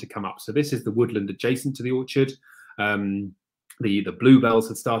begin to come up. So this is the woodland adjacent to the orchard. The bluebells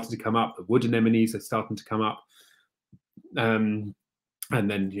have started to come up. The wood anemones are starting to come up. And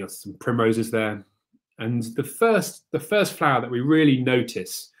then, you know, some primroses there. And the first flower that we really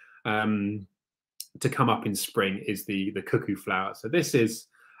notice to come up in spring is the cuckoo flower. So this is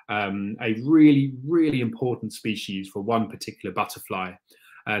a really, really important species for one particular butterfly.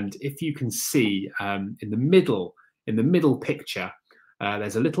 And if you can see in the middle picture,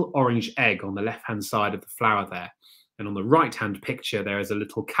 there's a little orange egg on the left-hand side of the flower there. And on the right-hand picture, there is a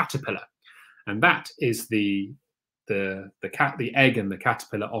little caterpillar. And that is the egg and the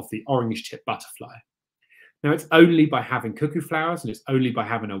caterpillar of the orange-tip butterfly. Now, it's only by having cuckoo flowers, and it's only by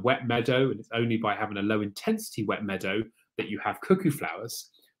having a wet meadow, and it's only by having a low-intensity wet meadow that you have cuckoo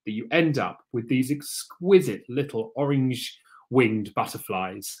flowers, that you end up with these exquisite little orange-winged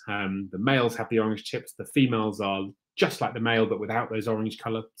butterflies. The males have the orange tips. The females are just like the male, but without those orange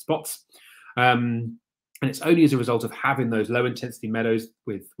color spots. And it's only as a result of having those low-intensity meadows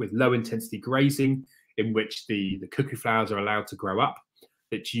with low-intensity grazing, in which the cuckoo flowers are allowed to grow up,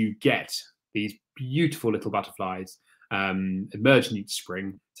 that you get these beautiful little butterflies emerging each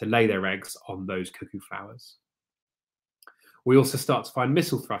spring to lay their eggs on those cuckoo flowers. We also start to find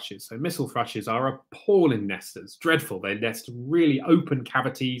missel thrushes. So missel thrushes are appalling nesters, dreadful. They nest really open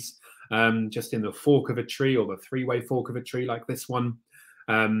cavities just in the fork of a tree, or the three-way fork of a tree like this one.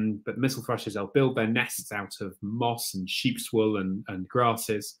 But missel thrushes, they'll build their nests out of moss and sheep's wool and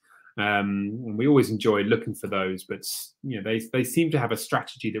grasses. And we always enjoy looking for those, but you know, they seem to have a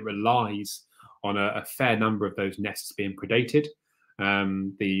strategy that relies on a fair number of those nests being predated.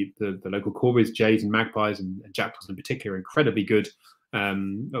 The local corvids, jays and magpies and jackdaws in particular, are incredibly good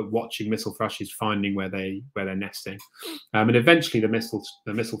at watching missel thrushes, finding where they're nesting. And eventually the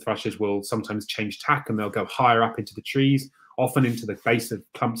missel thrushes will sometimes change tack, and they'll go higher up into the trees, often into the base of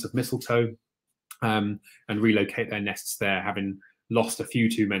clumps of mistletoe, and relocate their nests there, having lost a few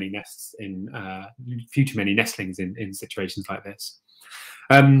too many nests nestlings in situations like this.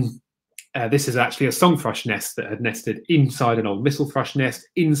 This is actually a song thrush nest that had nested inside an old missel thrush nest,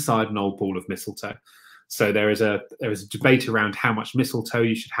 inside an old ball of mistletoe. So there is a debate around how much mistletoe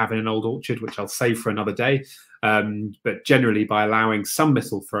you should have in an old orchard, which I'll save for another day. But generally, by allowing some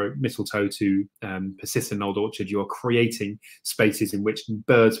mistletoe to persist in an old orchard, you're creating spaces in which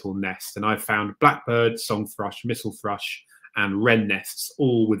birds will nest. And I've found blackbird, song thrush, mistle thrush, and wren nests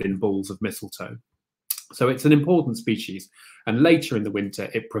all within balls of mistletoe. So it's an important species. And later in the winter,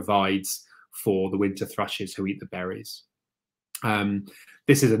 it provides for the winter thrushes who eat the berries.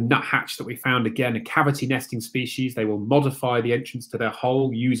 This is a nuthatch that we found, again, a cavity nesting species. They will modify the entrance to their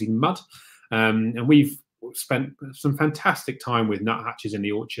hole using mud. And we've spent some fantastic time with nuthatches in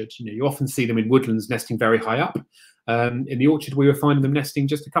the orchard. You know, you often see them in woodlands nesting very high up. In the orchard, we were finding them nesting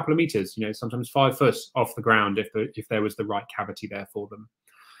just a couple of meters, you know, sometimes 5 foot off the ground if there was the right cavity there for them.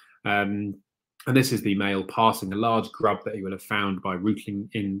 And this is the male passing a large grub that he will have found by rootling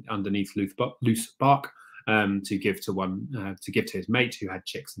in underneath loose bark to give to his mate who had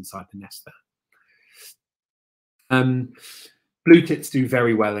chicks inside the nest there. Blue tits do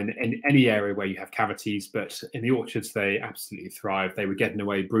very well in any area where you have cavities, but in the orchards they absolutely thrive. They were getting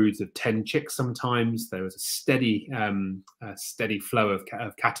away broods of 10 chicks sometimes. There was a steady flow of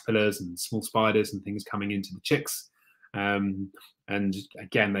caterpillars and small spiders and things coming into the chicks. And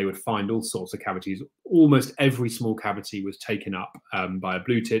again, they would find all sorts of cavities. Almost every small cavity was taken up by a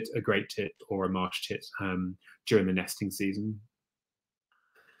blue tit, a great tit, or a marsh tit during the nesting season.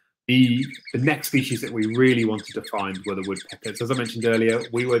 The next species that we really wanted to find were the woodpeckers. As I mentioned earlier,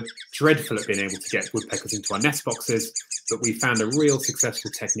 we were dreadful at being able to get woodpeckers into our nest boxes, but we found a real successful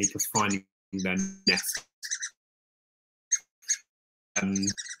technique of finding their nest.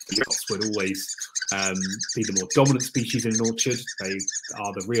 The grouse would always be the more dominant species in an orchard. They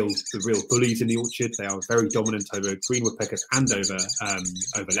are the real bullies in the orchard. They are very dominant over green woodpeckers and over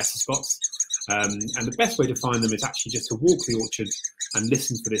lesser spots. And the best way to find them is actually just to walk the orchard and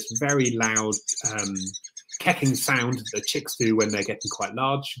listen for this very loud kecking sound that the chicks do when they're getting quite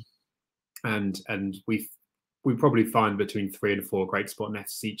large. And we probably find between 3 and 4 great spot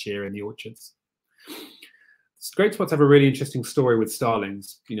nests each year in the orchards. Great spots have a really interesting story with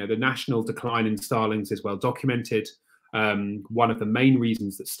starlings. You know, the national decline in starlings is well documented. One of the main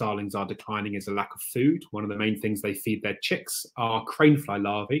reasons that starlings are declining is a lack of food. One of the main things they feed their chicks are cranefly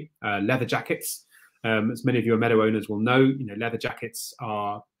larvae, leather jackets. As many of your meadow owners will know, you know, leather jackets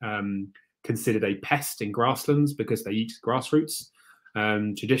are considered a pest in grasslands because they eat grass roots.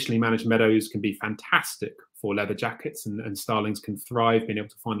 Traditionally managed meadows can be fantastic for leather jackets, and starlings can thrive being able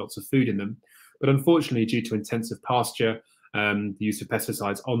to find lots of food in them. But unfortunately, due to intensive pasture, the use of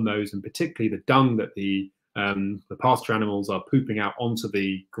pesticides on those, and particularly the dung that the pasture animals are pooping out onto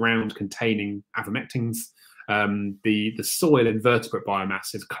the ground containing ivermectins, the soil invertebrate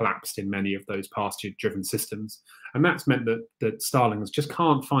biomass has collapsed in many of those pasture-driven systems. And that's meant that starlings just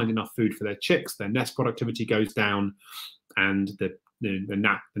can't find enough food for their chicks, their nest productivity goes down, and the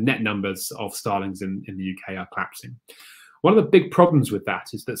net numbers of starlings in the UK are collapsing. One of the big problems with that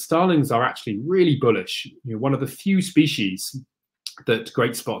is that starlings are actually really bullish. You know, one of the few species that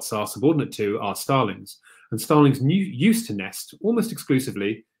great spots are subordinate to are starlings. And starlings used to nest almost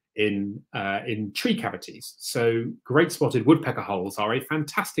exclusively in tree cavities. So great spotted woodpecker holes are a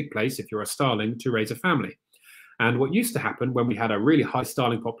fantastic place if you're a starling to raise a family. And what used to happen when we had a really high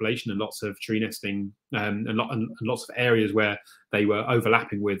starling population and lots of tree nesting and lots of areas where they were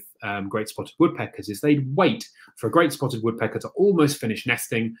overlapping with great spotted woodpeckers is they'd wait for a great spotted woodpecker to almost finish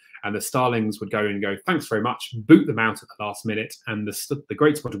nesting, and the starlings would go and go, thanks very much, boot them out at the last minute, and the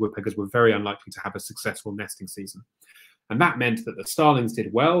great spotted woodpeckers were very unlikely to have a successful nesting season. And that meant that the starlings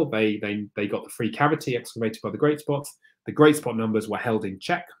did well. They got the free cavity excavated by the great spots. The great spot numbers were held in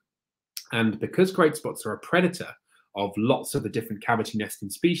check. And because great spots are a predator of lots of the different cavity nesting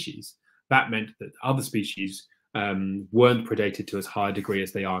species, that meant that other species weren't predated to as high a degree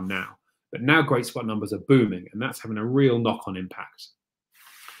as they are now. But now great spot numbers are booming, and that's having a real knock-on impact.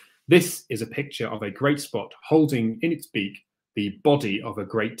 This is a picture of a great spot holding in its beak the body of a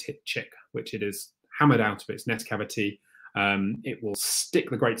great tit chick, which it is hammered out of its nest cavity. It will stick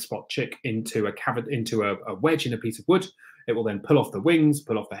the great spot chick into a wedge in a piece of wood. It will then pull off the wings,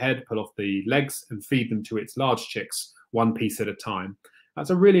 pull off the head, pull off the legs, and feed them to its large chicks one piece at a time.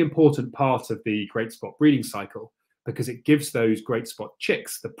 That's a really important part of the great spot breeding cycle, because it gives those great spot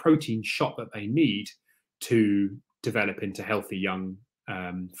chicks the protein shot that they need to develop into healthy young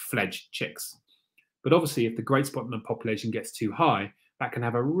fledged chicks. But obviously, if the great spot population gets too high, that can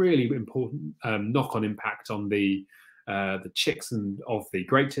have a really important knock-on impact on the chicks of the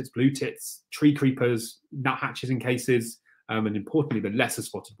great tits, blue tits, tree creepers, nuthatches in cases, and importantly, the lesser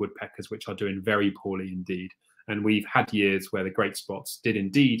spotted woodpeckers, which are doing very poorly indeed. And we've had years where the great spots did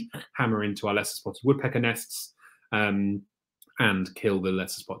indeed hammer into our lesser spotted woodpecker nests and kill the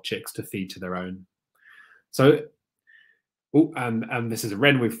lesser spot chicks to feed to their own. So, and this is a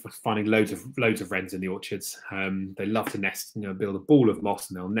wren. We're finding loads of wrens in the orchards. They love to nest, build a ball of moss,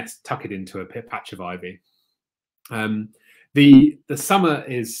 and they'll tuck it into a patch of ivy. The summer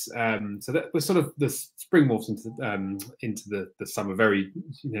is so that was sort of the spring morphs into the summer. Very,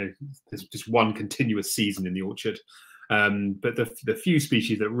 there's just one continuous season in the orchard. But the few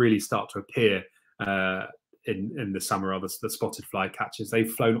species that really start to appear in the summer are the spotted flycatchers.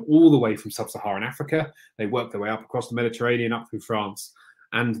 They've flown all the way from sub-Saharan Africa. They work their way up across the Mediterranean, up through France.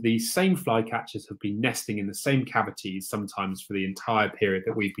 And the same flycatchers have been nesting in the same cavities sometimes for the entire period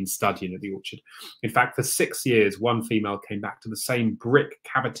that we've been studying at the orchard. In fact, for 6 years, one female came back to the same brick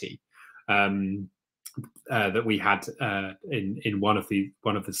cavity that we had in one of the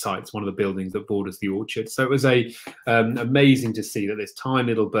sites, one of the buildings that borders the orchard. So it was amazing to see that this tiny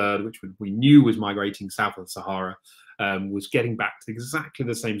little bird, which we knew was migrating south of the Sahara, was getting back to exactly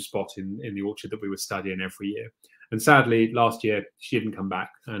the same spot in the orchard that we were studying every year. And sadly, last year she didn't come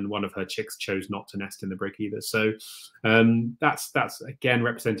back, and one of her chicks chose not to nest in the brick either. So that's again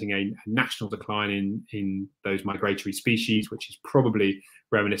representing a national decline in those migratory species, which is probably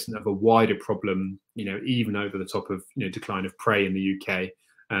reminiscent of a wider problem, even over the top of decline of prey in the UK.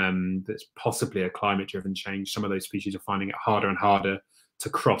 That's possibly a climate-driven change. Some of those species are finding it harder and harder to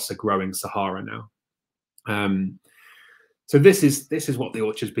cross a growing Sahara now. So this is what the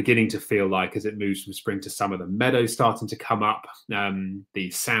orchard's beginning to feel like as it moves from spring to summer. The meadow's starting to come up.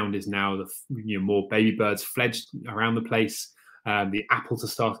 The sound is now more baby birds fledged around the place. The apples are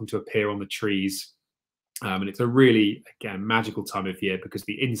starting to appear on the trees. And it's a really, again, magical time of year because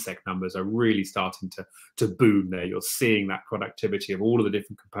the insect numbers are really starting to boom there. You're seeing that productivity of all of the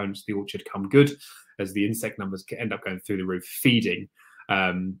different components of the orchard come good as the insect numbers end up going through the roof, feeding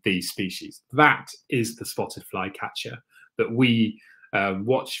these species. That is the spotted flycatcher that we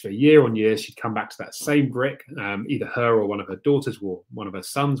watched for year on year. She'd come back to that same brick. Either her or one of her daughters or one of her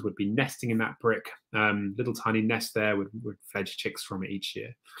sons would be nesting in that brick. Little tiny nest there would fledge chicks from it each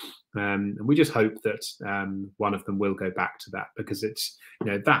year. And we just hope that one of them will go back to that, because it's,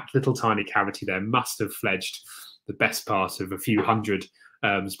 that little tiny cavity there must have fledged the best part of a few hundred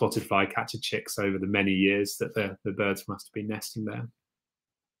spotted flycatcher chicks over the many years that the birds must have been nesting there.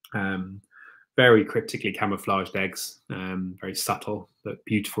 Very cryptically camouflaged eggs, very subtle but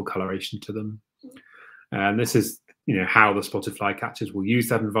beautiful coloration to them. And this is, how the spotted flycatchers will use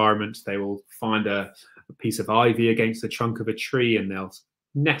that environment. They will find a piece of ivy against the trunk of a tree, and they'll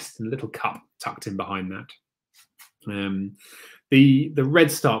nest in a little cup tucked in behind that. The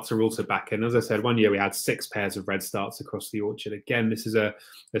redstarts are also back in. As I said, one year we had 6 pairs of redstarts across the orchard. Again, this is a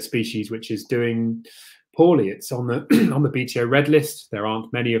species which is doing poorly. It's on the on the BTO red list. There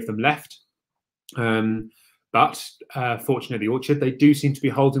aren't many of them left. But fortunately, the orchard, they do seem to be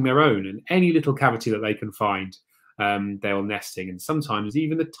holding their own, and any little cavity that they can find, they're nesting. And sometimes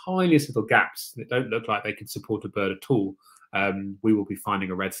even the tiniest little gaps that don't look like they could support a bird at all, we will be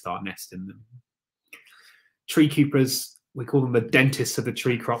finding a redstart nest in them. Tree keepers, we call them the dentists of the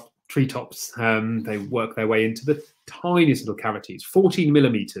treetops. They work their way into the tiniest little cavities. 14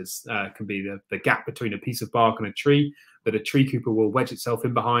 millimeters can be the gap between a piece of bark and a tree that a tree keeper will wedge itself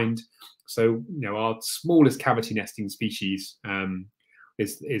in behind. So, our smallest cavity nesting species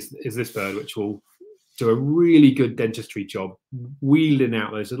is this bird, which will do a really good dentistry job, wheeling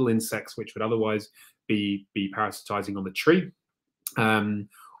out those little insects which would otherwise be parasitizing on the tree,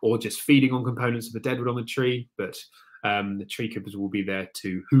 or just feeding on components of the deadwood on the tree. But the tree keepers will be there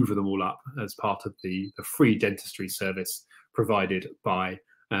to hoover them all up as part of the free dentistry service provided by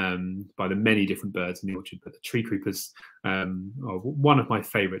the many different birds in the orchard. But the tree creepers are one of my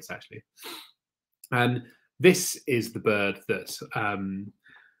favorites, actually. And this is the bird that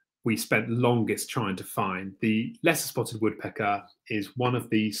we spent longest trying to find. The lesser spotted woodpecker is one of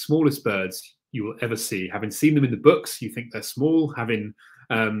the smallest birds you will ever see. Having seen them in the books, you think they're small. Having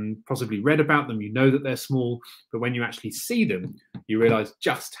possibly read about them, you know that they're small. But when you actually see them, you realize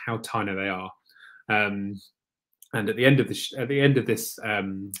just how tiny they are. And at the end of this,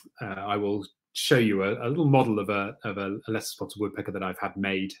 I will show you a little model of a lesser spotted woodpecker that I've had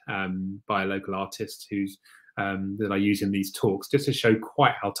made by a local artist that I use in these talks, just to show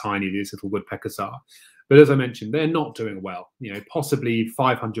quite how tiny these little woodpeckers are. But as I mentioned, they're not doing well. Possibly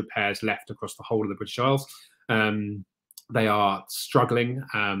 500 pairs left across the whole of the British Isles. They are struggling.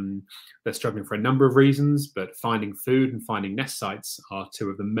 They're struggling for a number of reasons, but finding food and finding nest sites are 2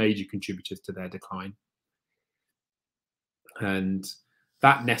 of the major contributors to their decline. And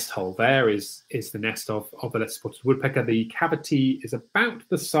That nest hole there is the nest of the lesser-spotted woodpecker. The cavity is about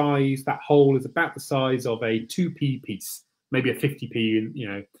the size, that hole is about the size of a 2p piece, maybe a 50p, you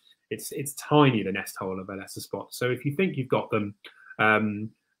know, it's tiny, the nest hole of a lesser spot. So if you think you've got them, and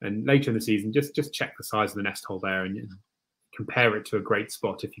later in the season, just check the size of the nest hole there and compare it to a great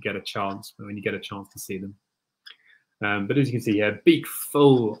spot if you get a chance, when you get a chance to see them. But as you can see here, beak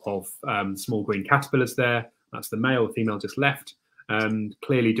full of small green caterpillars there. That's the male, the female just left.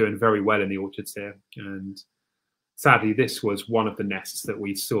 Clearly doing very well in the orchards here. And sadly, this was one of the nests that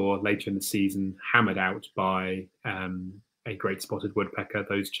we saw later in the season hammered out by a great spotted woodpecker.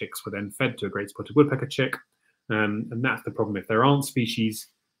 Those chicks were then fed to a great spotted woodpecker chick. And that's the problem. If there aren't species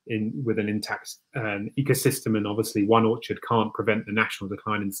with an intact ecosystem, and obviously one orchard can't prevent the national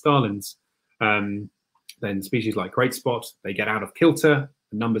decline in starlings, then species like great spot, they get out of kilter,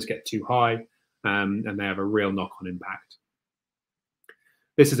 the numbers get too high, and they have a real knock-on impact.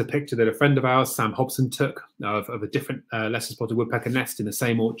 This is a picture that a friend of ours, Sam Hobson, took of a different lesser spotted woodpecker nest in the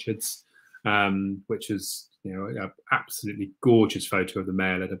same orchards, which was, you know, an absolutely gorgeous photo of the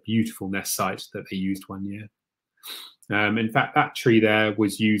male at a beautiful nest site that they used one year. In fact, that tree there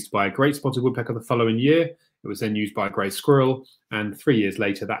was used by a great spotted woodpecker the following year. It was then used by a grey squirrel, and 3 years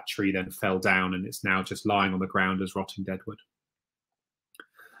later, that tree then fell down, and it's now just lying on the ground as rotting deadwood.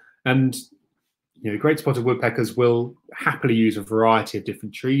 And you know, great spotted woodpeckers will happily use a variety of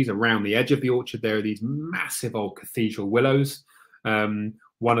different trees. Around the edge of the orchard, there are these massive old cathedral willows.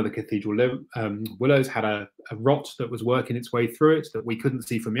 One of the cathedral willows had a rot that was working its way through it that we couldn't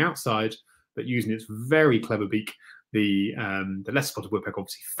see from the outside, but using its very clever beak, the lesser spotted woodpecker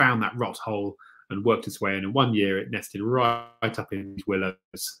obviously found that rot hole and worked its way in. And 1 year, it nested right up in these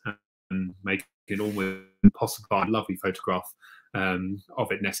willows and making it almost impossible. A lovely photograph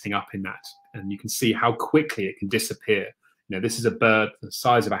of it nesting up in that, and you can see how quickly it can disappear. You know, this is a bird the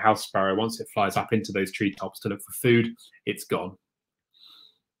size of a house sparrow. Once it flies up into those treetops to look for food, it's gone.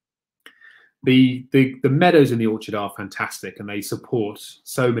 The meadows in the orchard are fantastic, and they support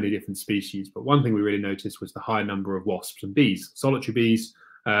so many different species. But one thing we really noticed was the high number of wasps and bees, solitary bees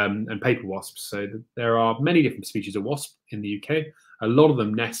and paper wasps. So there are many different species of wasp in the UK. A lot of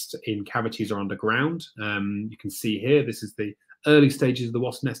them nest in cavities or underground. You can see here, this is the early stages of the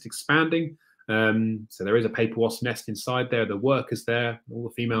wasp nest expanding. So there is a paper wasp nest inside there. The workers there, all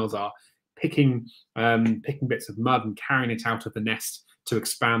the females are picking bits of mud and carrying it out of the nest to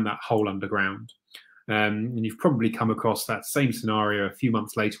expand that hole underground. And you've probably come across that same scenario a few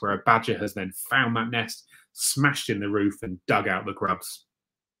months later where a badger has then found that nest, smashed in the roof and dug out the grubs.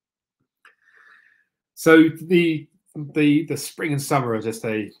 So the spring and summer are just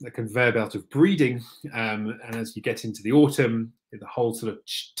a conveyor belt of breeding, and as you get into the autumn, the whole sort of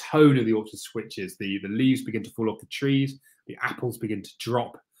tone of the orchard switches. The leaves begin to fall off the trees, the apples begin to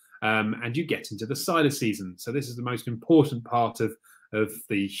drop, and you get into the cider season. So this is the most important part of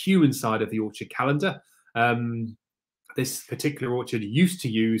the human side of the orchard calendar. This particular orchard used to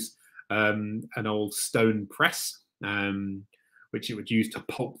use an old stone press, which it would use to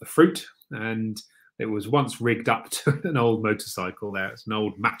pulp the fruit, and it was once rigged up to an old motorcycle there. It's an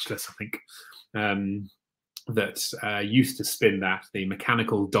old matchless, I think, that used to spin that, the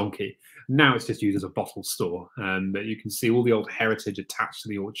mechanical donkey. Now it's just used as a bottle store. But you can see all the old heritage attached to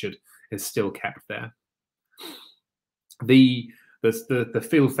the orchard is still kept there. The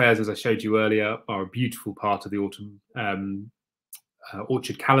field fairs, as I showed you earlier, are a beautiful part of the autumn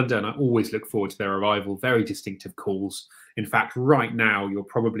orchard calendar, and I always look forward to their arrival. Very distinctive calls. In fact, right now, you're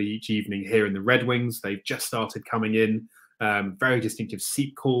probably each evening hearing the redwings. They've just started coming in. Very distinctive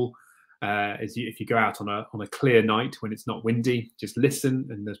seep call. If you go out on a clear night when it's not windy, just listen,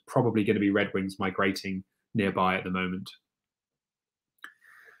 and there's probably going to be redwings migrating nearby at the moment.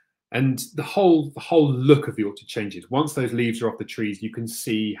 And the whole look of the orchard changes. Once those leaves are off the trees, you can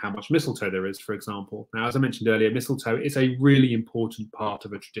see how much mistletoe there is, for example. Now, as I mentioned earlier, mistletoe is a really important part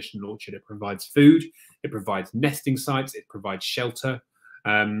of a traditional orchard. It provides food, it provides nesting sites, it provides shelter.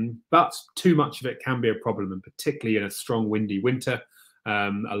 But too much of it can be a problem, and particularly in a strong windy winter,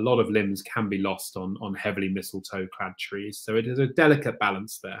 a lot of limbs can be lost on heavily mistletoe-clad trees. So it is a delicate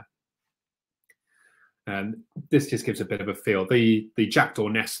balance there. This just gives a bit of a feel. The jackdaw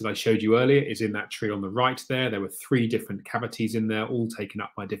nest that I showed you earlier is in that tree on the right there. There were 3 different cavities in there, all taken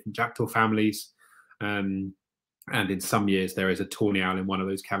up by different jackdaw families. And in some years, there is a tawny owl in one of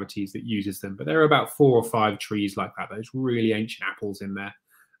those cavities that uses them. But there are about 4 or 5 trees like that, those really ancient apples in there,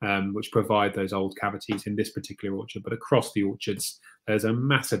 which provide those old cavities in this particular orchard. But across the orchards, there's a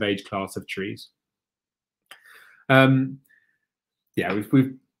massive age class of trees. Yeah,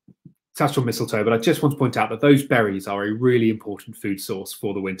 we've touched on mistletoe, but I just want to point out that those berries are a really important food source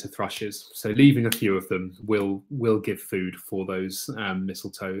for the winter thrushes. So leaving a few of them will give food for those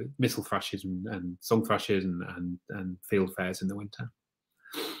mistle thrushes and song thrushes and field fares in the winter.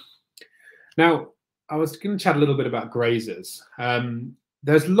 Now, I was going to chat a little bit about grazers.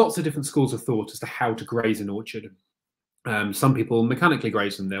 There's lots of different schools of thought as to how to graze an orchard. Some people mechanically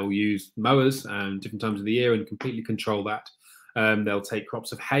graze them. They'll use mowers different times of the year and completely control that. They'll take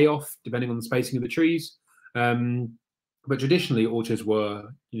crops of hay off, depending on the spacing of the trees. But traditionally, orchards were,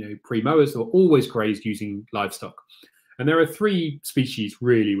 pre-mowers. They were always grazed using livestock. And there are 3 species,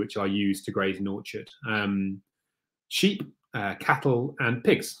 really, which are used to graze an orchard. Sheep, cattle, and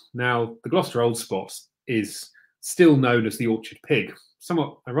pigs. Now, the Gloucester Old Spot is still known as the orchard pig,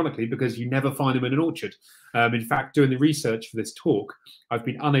 somewhat ironically, because you never find them in an orchard. In fact, doing the research for this talk, I've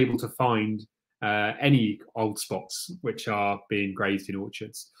been unable to find any old spots which are being grazed in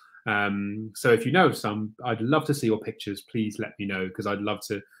orchards. So if you know of some, I'd love to see your pictures. Please let me know, because I'd love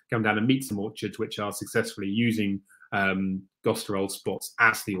to come down and meet some orchards which are successfully using Gloucester Old Spots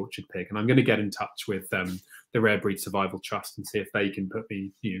as the orchard pig. And I'm going to get in touch with the Rare Breed Survival Trust and see if they can put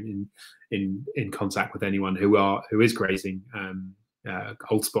me in contact with anyone who is grazing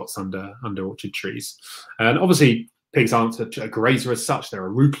old spots under orchard trees. And obviously, pigs aren't a grazer as such. They're a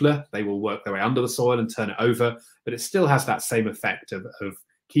rootler. They will work their way under the soil and turn it over, but it still has that same effect of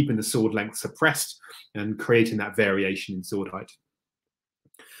keeping the sword length suppressed and creating that variation in sword height.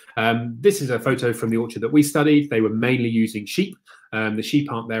 This is a photo from the orchard that we studied. They were mainly using sheep. The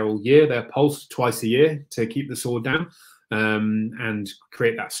sheep aren't there all year. They're pulsed twice a year to keep the sword down and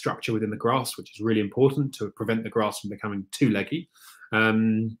create that structure within the grass, which is really important to prevent the grass from becoming too leggy.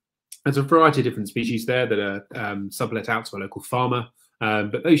 There's a variety of different species there that are sublet out to a local farmer,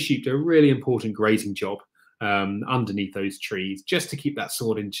 but those sheep do a really important grazing job underneath those trees just to keep that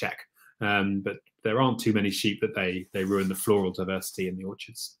sword in check. But there aren't too many sheep that they ruin the floral diversity in the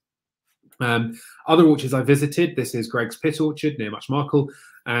orchards. Other orchards I visited, this is Greg's Pit Orchard near Muchmarkle,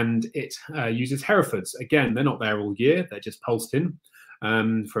 and it uses Herefords. Again, they're not there all year, they're just pulsed in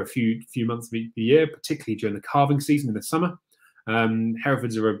for a few months of the year, particularly during the calving season in the summer.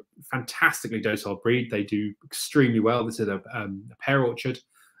 Herefords are a fantastically docile breed. They do extremely well. This is a pear orchard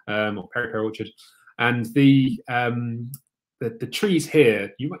or peri-pear orchard, and the trees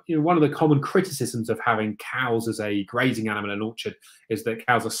here. One of the common criticisms of having cows as a grazing animal in an orchard is that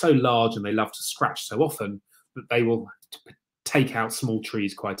cows are so large and they love to scratch so often that they will take out small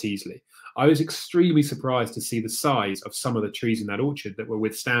trees quite easily. I was extremely surprised to see the size of some of the trees in that orchard that were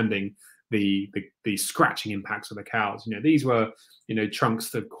withstanding the scratching impacts of the cows. These were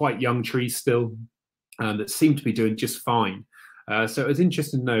trunks of quite young trees still that seemed to be doing just fine. So it was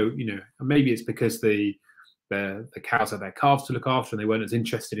interesting to know, maybe it's because the cows had their calves to look after and they weren't as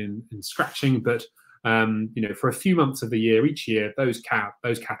interested in scratching, but for a few months of the year, each year, those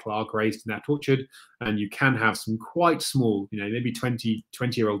cattle are grazed in that orchard, and you can have some quite small, maybe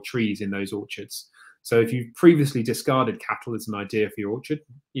 20-year-old trees in those orchards. So if you've previously discarded cattle as an idea for your orchard,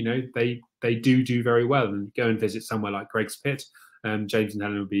 they do very well. And go and visit somewhere like Greg's Pit. James and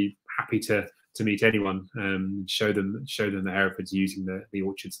Helen would be happy to meet anyone, show them the Herefords using the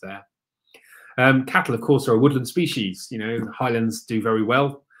orchards there. Cattle, of course, are a woodland species. The Highlands do very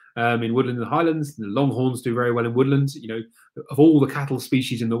well in woodland and Highlands. The Longhorns do very well in woodland. Of all the cattle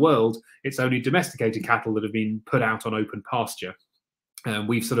species in the world, it's only domesticated cattle that have been put out on open pasture.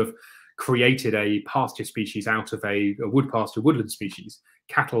 We've sort of created a pasture species out of a wood pasture woodland species.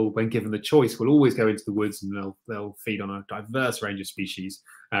 Cattle, when given the choice, will always go into the woods and they'll feed on a diverse range of species,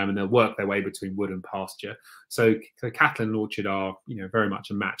 and they'll work their way between wood and pasture. So the cattle in an orchard are very much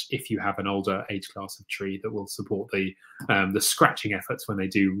a match if you have an older age class of tree that will support the scratching efforts when they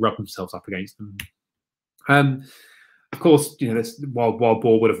do rub themselves up against them. Of course, this wild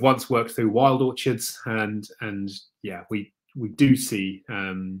boar would have once worked through wild orchards, and yeah, we do see,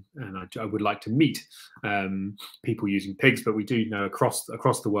 and I would like to meet people using pigs, but we do know across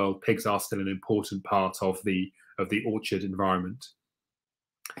the world, pigs are still an important part of the orchard environment.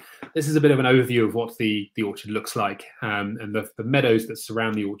 This is a bit of an overview of what the orchard looks like, and the meadows that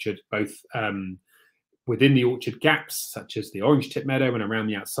surround the orchard, both within the orchard gaps, such as the orange tip meadow and around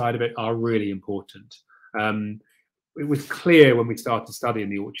the outside of it, are really important. It was clear when we started studying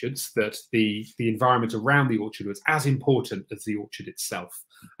the orchards that the environment around the orchard was as important as the orchard itself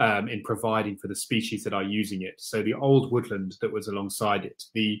in providing for the species that are using it. So the old woodland that was alongside it,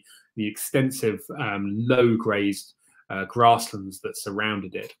 the extensive low grazed grasslands that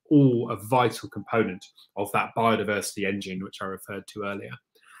surrounded it, all a vital component of that biodiversity engine which I referred to earlier.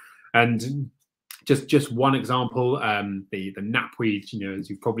 And Just one example, the knapweed, as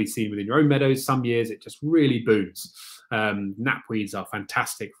you've probably seen within your own meadows, some years it just really booms. Knapweeds are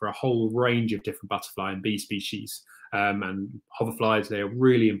fantastic for a whole range of different butterfly and bee species, and hoverflies. They are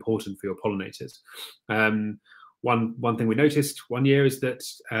really important for your pollinators. One thing we noticed one year is that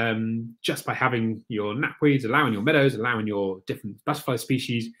just by having your knapweeds, allowing your meadows, allowing your different butterfly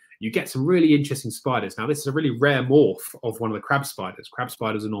species, you get some really interesting spiders. Now, this is a really rare morph of one of the crab spiders. Crab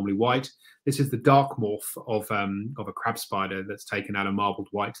spiders are normally white. This is the dark morph of a crab spider that's taken out of marbled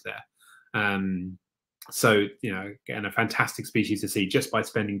white there. So, again, a fantastic species to see just by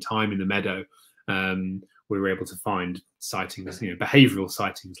spending time in the meadow. We were able to find sightings, behavioural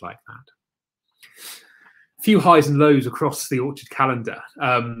sightings like that. Few highs and lows across the orchard calendar.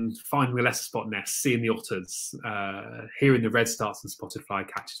 Finding the lesser spot nests, seeing the otters, hearing the redstarts and spotted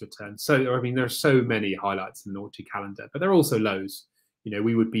flycatchers return. So, I mean, there are so many highlights in the orchard calendar, but there are also lows.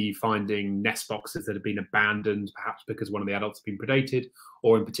 We would be finding nest boxes that have been abandoned, perhaps because one of the adults have been predated,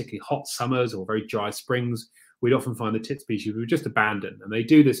 or in particularly hot summers or very dry springs. We'd often find the tit species were just abandoned, and they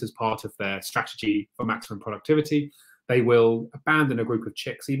do this as part of their strategy for maximum productivity. They will abandon a group of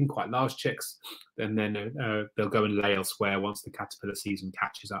chicks, even quite large chicks, and then they'll go and lay elsewhere once the caterpillar season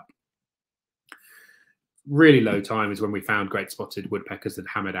catches up. Really low time is when we found great spotted woodpeckers that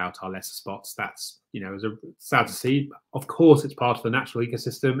hammered out our lesser spots. That's, it was sad to see. Of course, it's part of the natural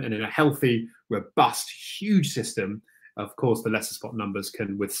ecosystem, and in a healthy, robust, huge system, of course, the lesser spot numbers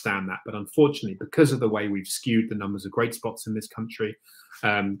can withstand that. But unfortunately, because of the way we've skewed the numbers of great spots in this country,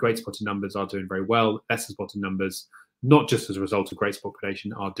 great spotted numbers are doing very well. Lesser spotted numbers, not just as a result of great spot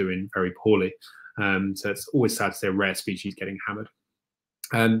predation, are doing very poorly. So it's always sad to see a rare species getting hammered.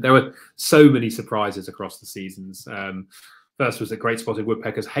 There were so many surprises across the seasons. First was that great spotted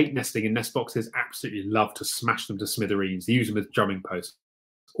woodpeckers hate nesting in nest boxes, absolutely love to smash them to smithereens. They use them as drumming posts.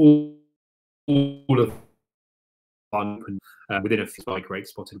 All of fun within a few by great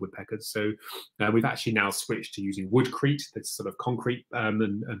spotted woodpeckers. So we've actually now switched to using woodcrete, this sort of concrete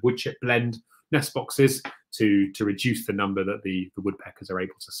and wood chip blend nest boxes to reduce the number that the woodpeckers are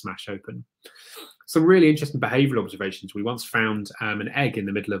able to smash open. Some really interesting behavioural observations. We once found an egg in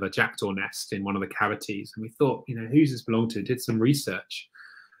the middle of a jackdaw nest in one of the cavities, and we thought, who's this belong to? Did some research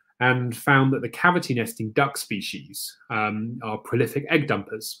and found that the cavity nesting duck species are prolific egg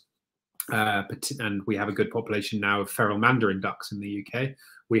dumpers. And we have a good population now of feral mandarin ducks in the UK.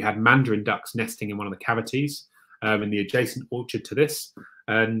 We had mandarin ducks nesting in one of the cavities in the adjacent orchard to this,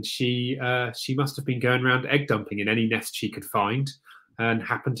 and she must have been going around egg dumping in any nest she could find, and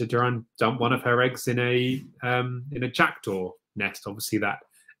happened to try and dump one of her eggs in a jackdaw nest. Obviously, that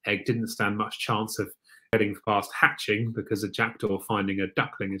egg didn't stand much chance of getting past hatching, because a jackdaw finding a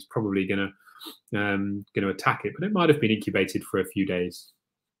duckling is probably going to attack it. But it might have been incubated for a few days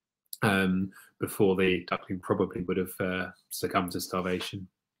before the duckling probably would have succumbed to starvation.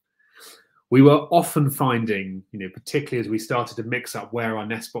 We were often finding, particularly as we started to mix up where our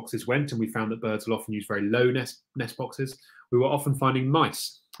nest boxes went, and we found that birds will often use very low nest boxes, we were often finding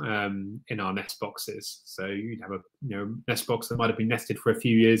mice in our nest boxes. So you'd have a nest box that might have been nested for a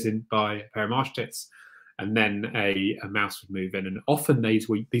few years by a pair of marsh tits, and then a mouse would move in. And often these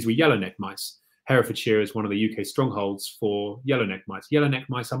were yellow-necked mice. Herefordshire is one of the UK strongholds for yellow-necked mice. Yellow-necked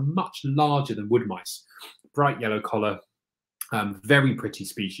mice are much larger than wood mice. Bright yellow collar, very pretty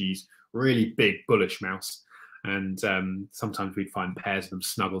species, really big bullish mouse. And sometimes we'd find pairs of them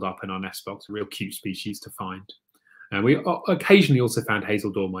snuggled up in our nest box, a real cute species to find. And we occasionally also found hazel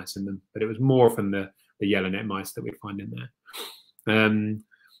dormice in them, but it was more often the yellow-necked mice that we'd find in there.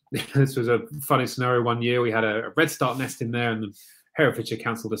 This was a funny scenario one year. We had a redstart nest in there, and the Herefordshire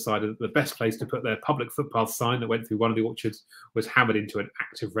Council decided that the best place to put their public footpath sign that went through one of the orchards was hammered into an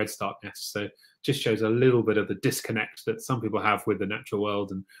active redstart nest. So just shows a little bit of the disconnect that some people have with the natural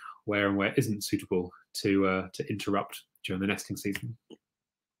world, and where isn't suitable to interrupt during the nesting season.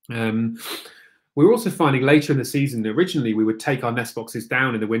 We were also finding later in the season, originally we would take our nest boxes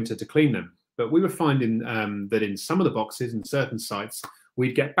down in the winter to clean them, but we were finding that in some of the boxes in certain sites,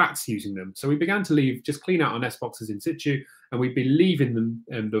 we'd get bats using them. So we began to just clean out our nest boxes in situ, and we'd be leaving them,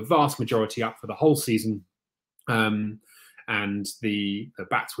 the vast majority, up for the whole season. And the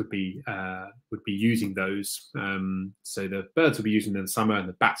bats would be using those. So the birds would be using them in the summer, and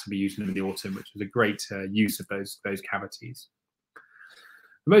the bats would be using them in the autumn, which was a great use of those cavities.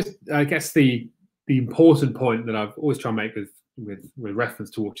 The most, I guess, the important point that I've always tried to make with reference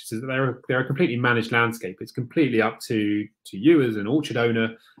to orchards is that they're a completely managed landscape. It's completely up to you as an orchard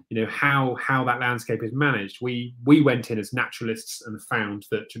owner, how that landscape is managed. We went in as naturalists and found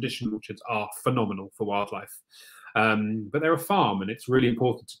that traditional orchards are phenomenal for wildlife. but they're a farm, and it's really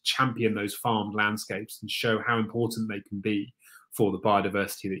important to champion those farmed landscapes and show how important they can be for the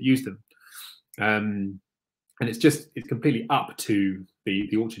biodiversity that use them. And it's completely up to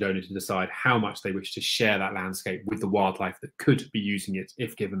the orchard owner to decide how much they wish to share that landscape with the wildlife that could be using it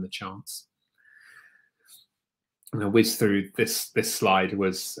if given the chance. I'm going to whiz through this slide.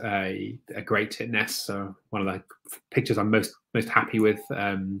 Was a great tit nest, so one of the pictures I'm most happy with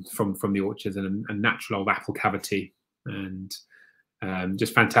from the orchards, and a natural old apple cavity, and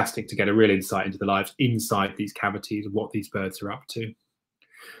just fantastic to get a real insight into the lives inside these cavities and what these birds are up to.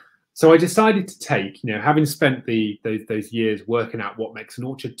 So I decided to take, having spent those years working out what makes an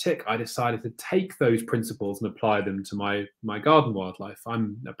orchard tick, I decided to take those principles and apply them to my garden wildlife.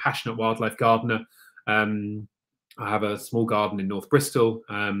 I'm a passionate wildlife gardener. I have a small garden in North Bristol.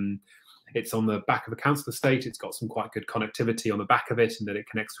 It's on the back of a council estate. It's got some quite good connectivity on the back of it, and that it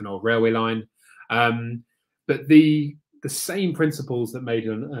connects to an old railway line. But the same principles that made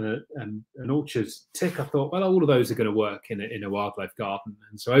an orchard tick, I thought, well, all of those are going to work in a wildlife garden.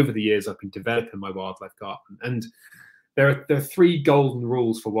 And so over the years, I've been developing my wildlife garden. And there are 3 golden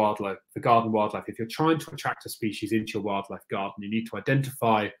rules for garden wildlife. If you're trying to attract a species into your wildlife garden, you need to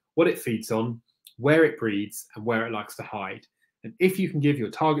identify what it feeds on, where it breeds, and where it likes to hide. And if you can give your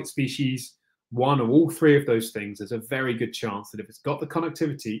target species one or all 3 of those things, there's a very good chance that if it's got the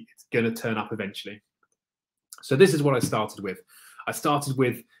connectivity, it's going to turn up eventually. So this is what I started with. I started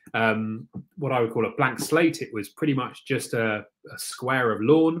with what I would call a blank slate. It was pretty much just a square of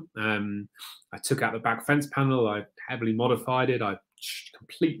lawn. I took out the back fence panel. I heavily modified it. I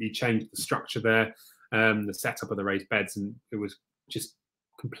completely changed the structure there, the setup of the raised beds, and it was just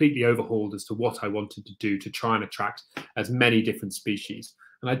completely overhauled as to what I wanted to do to try and attract as many different species.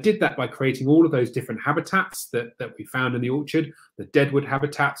 And I did that by creating all of those different habitats that we found in the orchard, the deadwood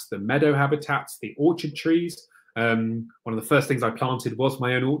habitats, the meadow habitats, the orchard trees. One of the first things I planted was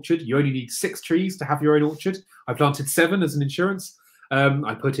my own orchard. You only need 6 trees to have your own orchard. I planted 7 as an insurance.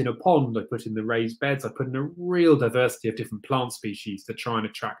 I put in a pond, I put in the raised beds, I put in a real diversity of different plant species to try and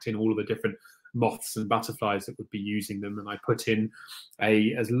attract in all of the different moths and butterflies that would be using them. And I put in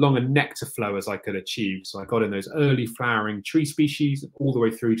as long a nectar flow as I could achieve. So I got in those early flowering tree species all the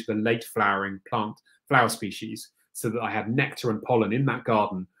way through to the late flowering flower species, so that I had nectar and pollen in that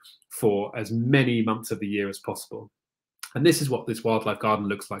garden for as many months of the year as possible. And this is what this wildlife garden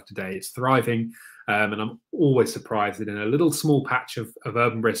looks like today. It's thriving, and I'm always surprised that in a little small patch of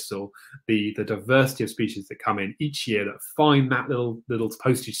urban Bristol, the diversity of species that come in each year that find that little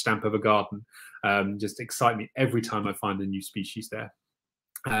postage stamp of a garden just excite me every time I find a new species there.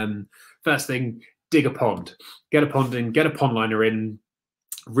 First thing, dig a pond. Get a pond in, get a pond liner in,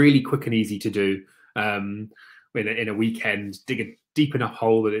 really quick and easy to do. In a weekend, dig a deep enough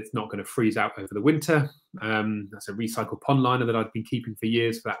hole that it's not going to freeze out over the winter. That's a recycled pond liner that I've been keeping for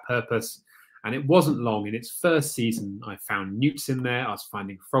years for that purpose. And it wasn't long. In its first season, I found newts in there. I was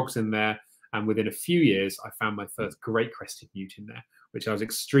finding frogs in there. And within a few years, I found my first great crested newt in there, which I was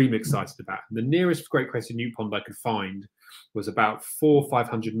extremely excited about. And the nearest great crested newt pond I could find was about 400 or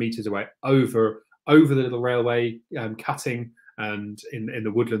 500 meters away over the little railway cutting, and in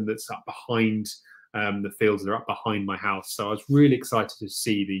the woodland that's up behind the fields that are up behind my house. So I was really excited to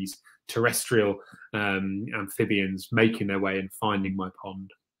see these terrestrial amphibians making their way and finding my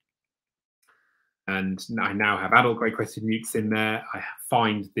pond. And I now have adult grey crested newts in there. I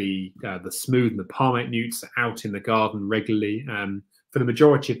find the smooth and the palmate newts out in the garden regularly. For the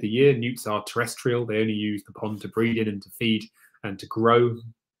majority of the year, newts are terrestrial. They only use the pond to breed in and to feed and to grow.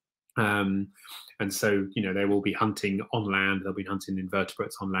 And so, they will be hunting on land. They'll be hunting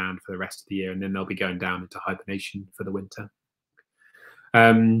invertebrates on land for the rest of the year, and then they'll be going down into hibernation for the winter.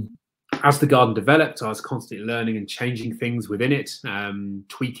 As the garden developed, I was constantly learning and changing things within it,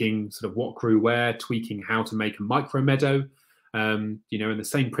 tweaking sort of what grew where, tweaking how to make a micro meadow. And the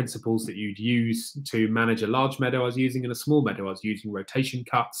same principles that you'd use to manage a large meadow I was using in a small meadow. I was using rotation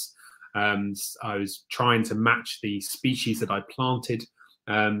cuts. I was trying to match the species that I planted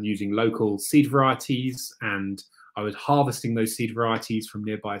using local seed varieties, and I was harvesting those seed varieties from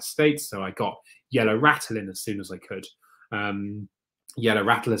nearby estates. So I got yellow rattle in as soon as I could. Yellow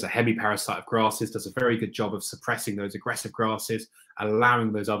rattle is a hemiparasite of grasses, does a very good job of suppressing those aggressive grasses,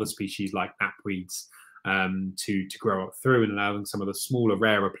 allowing those other species like knapweeds to grow up through, and allowing some of the smaller,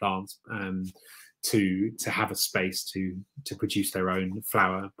 rarer plants to have a space to produce their own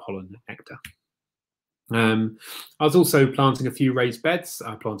flower, pollen, nectar. I was also planting a few raised beds.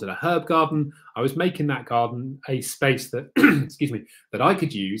 I planted a herb garden. I was making that garden a space that, excuse me, that I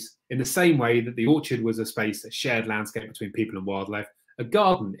could use in the same way that the orchard was a space, a shared landscape between people and wildlife. A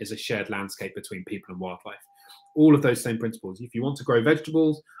garden is a shared landscape between people and wildlife. all of those same principles. If you want to grow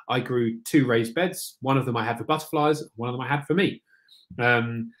vegetables, I grew 2 raised beds. One of them I had for butterflies, one of them I had for me.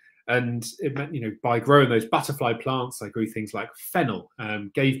 And it meant, by growing those butterfly plants, I grew things like fennel,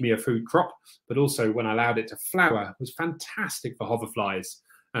 gave me a food crop, but also when I allowed it to flower, was fantastic for hoverflies,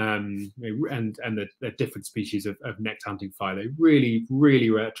 and the different species of nectar hunting fly. They really, really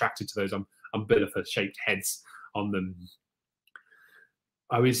were attracted to those umbilical shaped heads on them.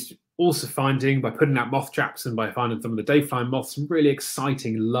 I was also finding, by putting out moth traps and by finding some of the day flying moths, some really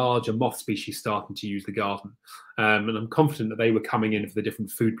exciting larger moth species starting to use the garden. And I'm confident that they were coming in for the different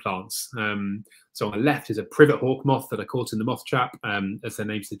food plants. So on the left is a privet hawk moth that I caught in the moth trap. As their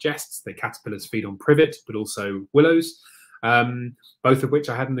name suggests, the caterpillars feed on privet, but also willows, both of which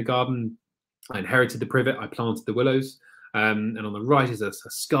I had in the garden. I inherited the privet, I planted the willows. And on the right is a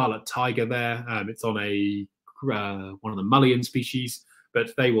scarlet tiger there. It's on one of the mullein species, but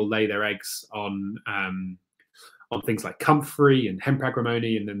they will lay their eggs on things like comfrey and hemp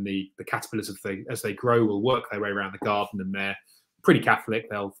agrimony, and then the caterpillars, as they grow, will work their way around the garden, and they're pretty Catholic.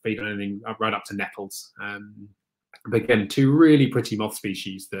 They'll feed on anything right up to nettles. But again, 2 really pretty moth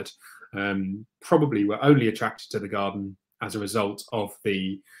species that probably were only attracted to the garden as a result of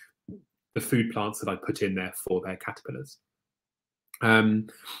the food plants that I put in there for their caterpillars.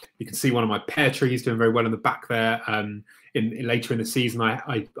 You can see one of my pear trees doing very well in the back there. Later in the season,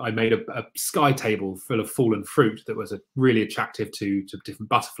 I made a sky table full of fallen fruit that was really attractive to different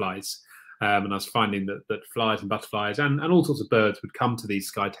butterflies. And I was finding that flies and butterflies and all sorts of birds would come to these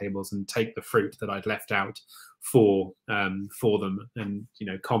sky tables and take the fruit that I'd left out for them. And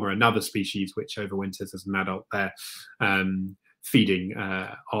comma, another species which overwinters as an adult there, feeding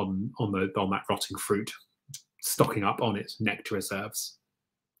on that rotting fruit, stocking up on its nectar reserves.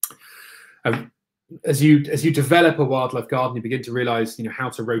 As you develop a wildlife garden, you begin to realize how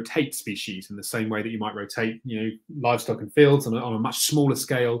to rotate species in the same way that you might rotate livestock in fields on a much smaller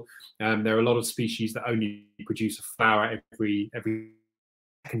scale. There are a lot of species that only produce a flower every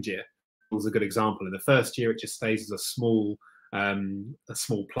second year. Was a good example. In the first year, it just stays as a small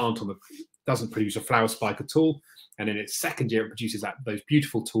plant doesn't produce a flower spike at all. And in its second year, it produces those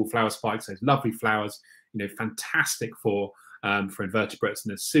beautiful tall flower spikes, those lovely flowers, fantastic for invertebrates.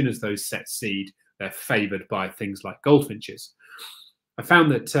 And as soon as those set seed, they're favoured by things like goldfinches. I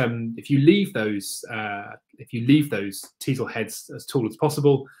found that if you leave those teasel heads as tall as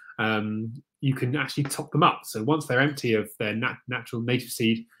possible, you can actually top them up. So once they're empty of their natural native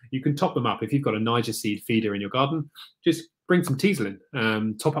seed, you can top them up. If you've got a Niger seed feeder in your garden, just bring some teasel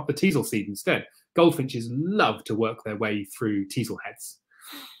in, top up the teasel seed instead. Goldfinches love to work their way through teasel heads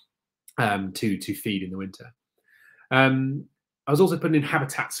to feed in the winter. I was also putting in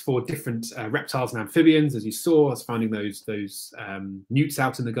habitats for different reptiles and amphibians. As you saw, I was finding those newts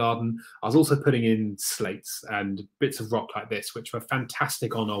out in the garden. I was also putting in slates and bits of rock like this, which were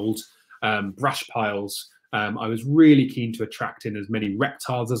fantastic on old brush piles. I was really keen to attract in as many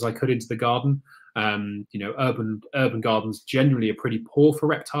reptiles as I could into the garden. Urban gardens generally are pretty poor for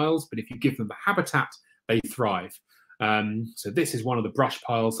reptiles, but if you give them the habitat, they thrive. So this is one of the brush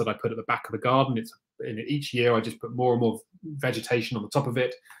piles that I put at the back of the garden. Each year I just put more and more vegetation on the top of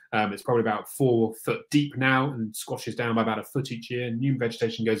it. It's probably about 4 foot deep now and squashes down by about a foot each year. New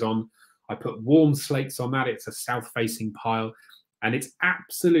vegetation goes on. I put warm slates on that. It's a south-facing pile, and it's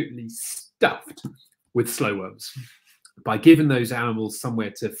absolutely stuffed with slow worms. By giving those animals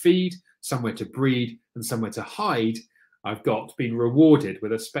somewhere to feed, somewhere to breed, and somewhere to hide, I've been rewarded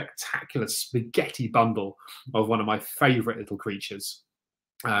with a spectacular spaghetti bundle of one of my favourite little creatures.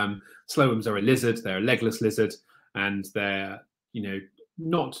 Slowworms are a lizard. They're a legless lizard, and they're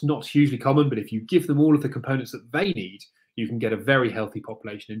not hugely common. But if you give them all of the components that they need, you can get a very healthy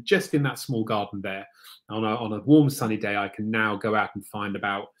population. And just in that small garden there, on a warm sunny day, I can now go out and find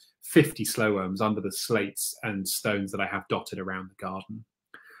about 50 slowworms under the slates and stones that I have dotted around the garden.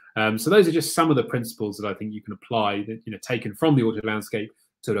 So those are just some of the principles that I think you can apply, that taken from the orchard landscape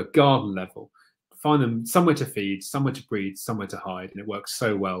to a garden level. Find them somewhere to feed, somewhere to breed, somewhere to hide, and it works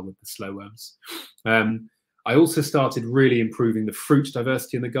so well with the slowworms. I also started really improving the fruit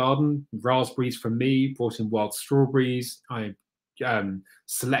diversity in the garden. Raspberries from me, brought in wild strawberries. I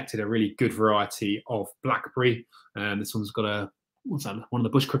selected a really good variety of blackberry, and this one's got one of the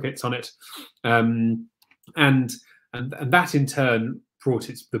bush crickets on it, and that in turn brought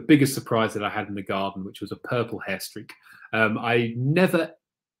the biggest surprise that I had in the garden, which was a purple hair streak. I never,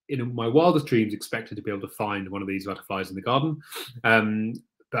 in my wildest dreams, expected to be able to find one of these butterflies in the garden,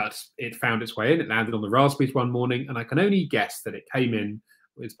 but it found its way in. It landed on the raspberries one morning, and I can only guess that it came in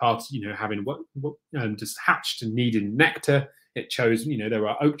as part of having just hatched and needing nectar. It chose, there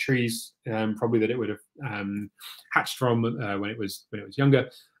are oak trees probably that it would have hatched from when it was younger,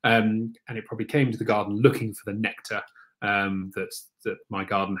 and it probably came to the garden looking for the nectar that my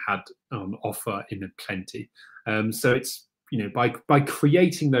garden had on offer in plenty. So it's, by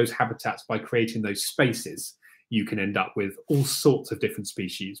creating those habitats, by creating those spaces, you can end up with all sorts of different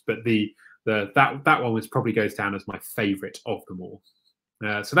species. But that one probably goes down as my favourite of them all.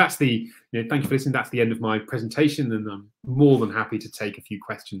 So that's thank you for listening. That's the end of my presentation, and I'm more than happy to take a few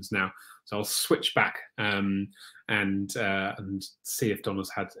questions now. So I'll switch back and see if Donna's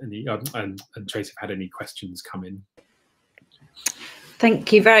had any and Tracy have had any questions come in.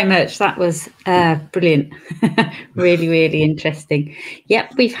 Thank you very much. That was brilliant. Really, really interesting.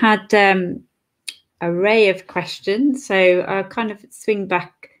 Yep, we've had an array of questions. So I'll kind of swing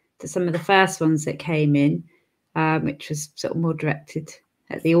back to some of the first ones that came in, which was sort of more directed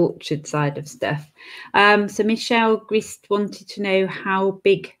at the orchard side of stuff. So Michelle Grist wanted to know how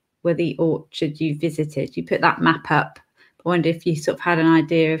big were the orchard you visited. You put that map up. I wonder if you sort of had an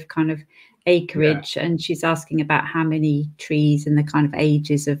idea of kind of acreage, and she's asking about how many trees and the kind of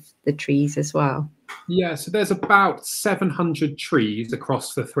ages of the trees as well. Yeah, so there's about 700 trees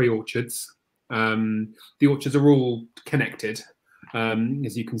across the 3 orchards. The orchards are all connected,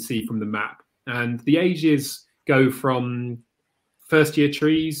 as you can see from the map, and the ages go from first-year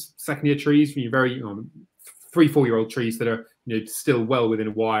trees, second-year trees, from your very 3-4-year-old trees that are still well within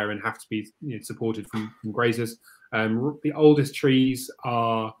a wire and have to be supported from grazers. The oldest trees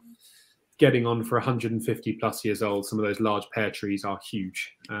are getting on for 150 plus years old. Some of those large pear trees are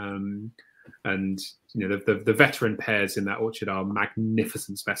huge, and the veteran pears in that orchard are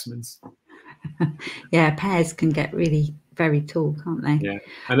magnificent specimens. Yeah, pears can get really very tall, can't they? Yeah,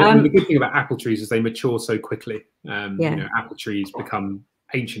 and the good thing about apple trees is they mature so quickly. Apple trees become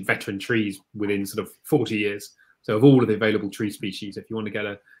ancient veteran trees within sort of 40 years. So of all of the available tree species, if you want to get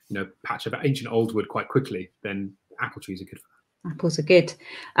a patch of ancient old wood quite quickly, then apple trees are good for that. Apples are good.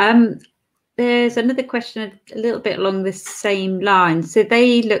 There's another question a little bit along the same line. So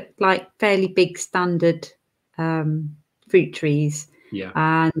they look like fairly big standard fruit trees. Yeah.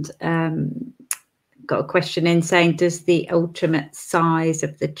 And got a question in saying, does the ultimate size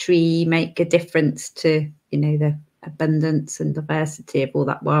of the tree make a difference to, the abundance and diversity of all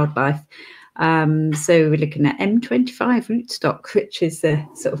that wildlife? So we're looking at M25 rootstock, which is a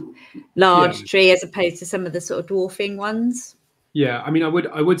sort of large tree as opposed to some of the sort of dwarfing ones. Yeah, I mean, I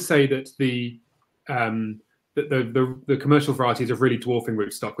would say that the commercial varieties of really dwarfing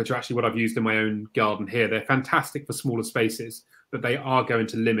rootstock, which are actually what I've used in my own garden here, they're fantastic for smaller spaces, but they are going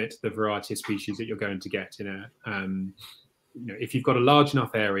to limit the variety of species that you're going to get in a. If you've got a large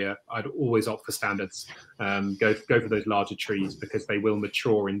enough area, I'd always opt for standards. Go for those larger trees because they will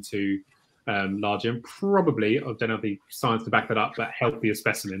mature into larger and probably, I don't have the science to back that up, but healthier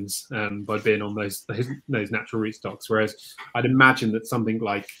specimens by being on those natural rootstocks. Whereas I'd imagine that something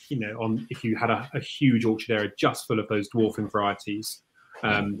like, if you had a huge orchard area just full of those dwarfing varieties,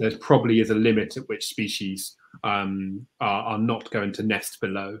 there probably is a limit at which species are not going to nest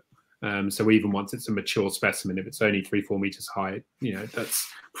below. So even once it's a mature specimen, if it's only 3-4 meters high, that's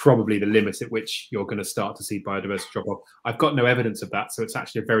probably the limit at which you're going to start to see biodiversity drop off. I've got no evidence of that, so it's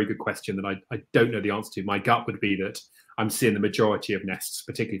actually a very good question that I don't know the answer to. My gut would be that I'm seeing the majority of nests,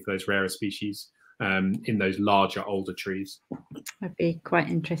 particularly for those rarer species, in those larger, older trees. That'd be quite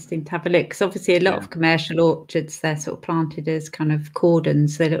interesting to have a look, because obviously a lot of commercial orchards, they're sort of planted as kind of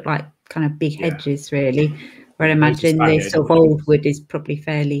cordons. They look like kind of big hedges, really. Where I imagine the sort of old wood is probably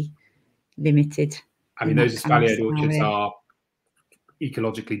fairly limited. I mean, those espaliered orchards are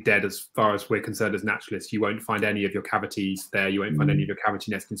ecologically dead as far as we're concerned as naturalists. You won't find any of your cavities there. You won't find any of your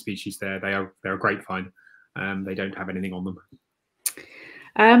cavity nesting species there. They're a great find. They don't have anything on them.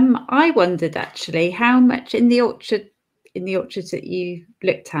 I wondered actually how much in the orchards that you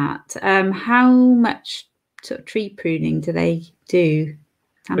looked at, how much sort of tree pruning do they do?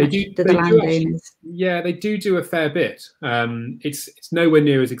 How much do the landowners? Yeah, they do a fair bit. It's nowhere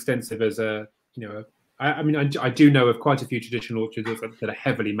near as extensive as I do know of quite a few traditional orchards that are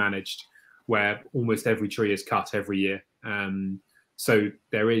heavily managed, where almost every tree is cut every year. So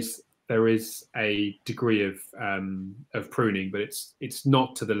there is a degree of pruning, but it's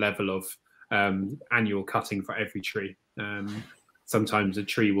not to the level of annual cutting for every tree. Sometimes a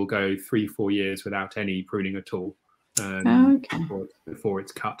tree will go 3-4 years without any pruning at all. Before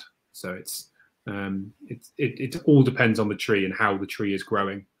it's cut. So it all depends on the tree and how the tree is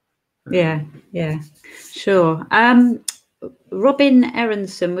growing. Yeah, sure. Robin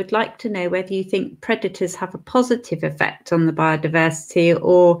Aronson would like to know whether you think predators have a positive effect on the biodiversity,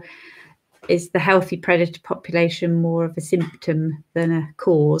 or is the healthy predator population more of a symptom than a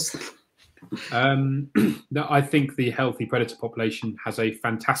cause? No, I think the healthy predator population has a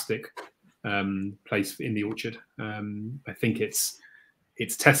fantastic place in the orchard. I think it's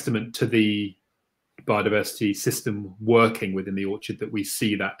testament to the biodiversity system working within the orchard that we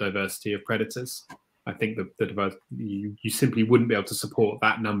see that diversity of predators. I think that you simply wouldn't be able to support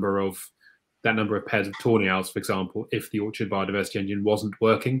that number of pairs of tawny owls, for example, if the orchard biodiversity engine wasn't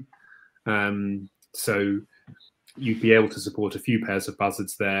working. So you'd be able to support a few pairs of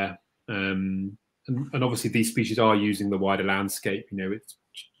buzzards there. And obviously these species are using the wider landscape.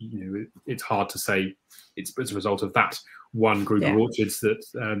 It's hard to say it's as a result of that one group of orchards that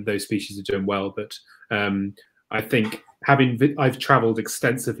those species are doing well. But I think I've travelled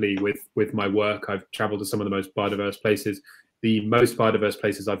extensively with my work. I've travelled to some of the most biodiverse places. The most biodiverse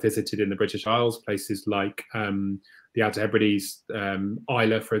places I've visited in the British Isles, places like the Outer Hebrides,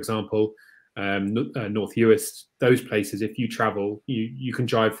 Isla, for example, North Uist. Those places, if you travel, you can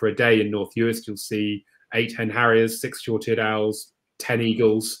drive for a day in North Uist. You'll see 8 hen harriers, 6 short-eared owls, 10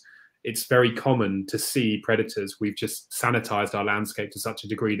 eagles. It's very common to see predators. We've just sanitized our landscape to such a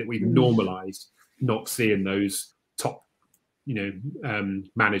degree that we've normalized not seeing those top,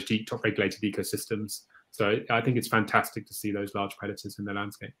 managed, top regulated ecosystems. So I think it's fantastic to see those large predators in the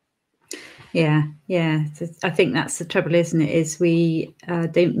landscape. Yeah. I think that's the trouble, isn't it? Is we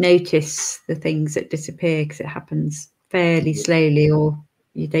don't notice the things that disappear because it happens fairly slowly, or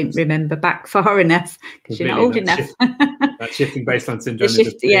you don't remember back far enough because you're not old enough. That shifting baseline syndrome is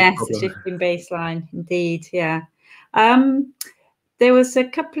the shifting baseline, indeed. Yeah. There was a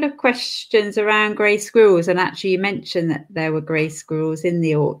couple of questions around grey squirrels, and actually you mentioned that there were grey squirrels in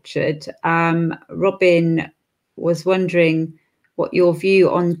the orchard. Robin was wondering what your view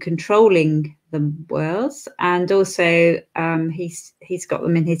on controlling them was, and also he's got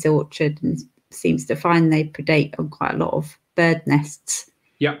them in his orchard and seems to find they predate on quite a lot of bird nests.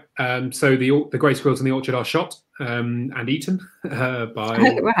 Yeah. So the grey squirrels in the orchard are shot and eaten by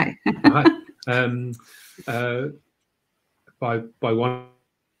by one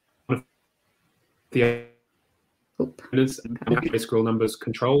of the owners. Grey squirrel numbers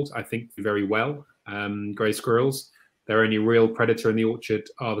controlled, I think, very well. Grey squirrels, their only real predator in the orchard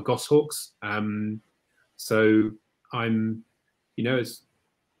are the goshawks. So I'm, I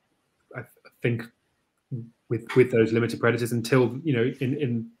think with those limited predators, until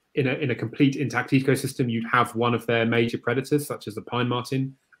in a complete intact ecosystem, you'd have one of their major predators, such as the pine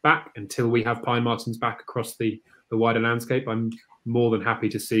marten, back. Until we have pine martens back across the wider landscape, I'm more than happy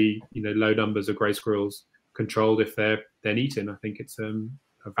to see low numbers of grey squirrels controlled if they're eaten. I think it's a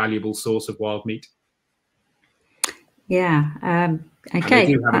valuable source of wild meat. Yeah. Okay. And they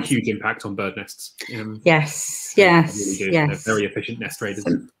do have a huge impact on bird nests. Yes. Really They're very efficient nest raiders.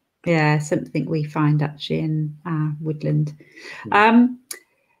 Yeah, something we find actually in our woodland.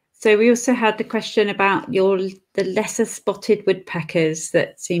 So we also had the question about the lesser spotted woodpeckers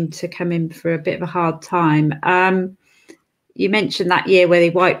that seem to come in for a bit of a hard time. You mentioned that year where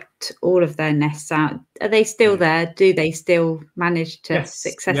they wiped all of their nests out. Are they still there? Do they still manage to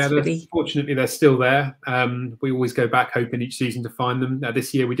successfully? Yeah, fortunately, they're still there. We always go back hoping each season to find them. Now,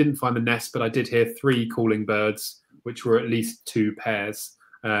 this year we didn't find the nest, but I did hear 3 calling birds, which were at least 2 pairs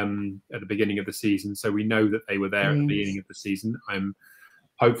at the beginning of the season. So we know that they were there at the beginning of the season. I'm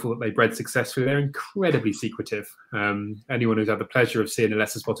hopeful that they bred successfully. They're incredibly secretive. Anyone who's had the pleasure of seeing a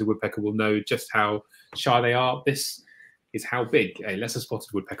lesser spotted woodpecker will know just how shy they are. This is how big a lesser spotted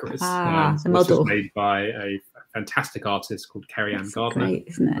woodpecker is. The model was made by a fantastic artist called Carrie Ann Gardner. Great,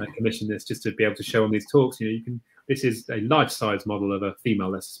 isn't it? I commissioned this just to be able to show on these talks. This is a life-size model of a female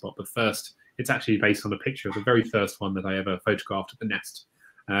lesser spot, but first, it's actually based on a picture of the very first one that I ever photographed of the nest.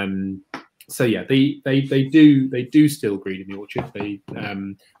 So yeah, they do still breed in the orchard.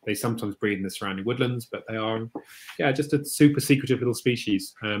 They sometimes breed in the surrounding woodlands, but they are just a super secretive little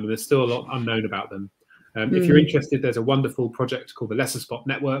species. And there's still a lot unknown about them. If you're interested, there's a wonderful project called the Lesser Spot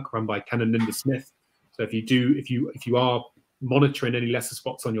Network run by Ken and Linda Smith. So if you are monitoring any lesser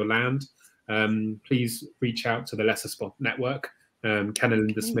spots on your land, please reach out to the Lesser Spot Network. Ken and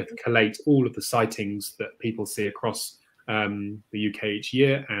Linda Smith collate all of the sightings that people see across the UK each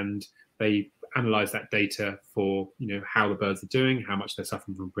year, and they analyze that data for how the birds are doing, how much they're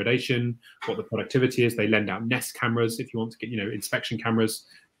suffering from predation, what the productivity is. They lend out nest cameras if you want to get inspection cameras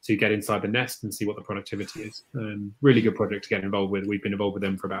to get inside the nest and see what the productivity is. Really good project to get involved with. We've been involved with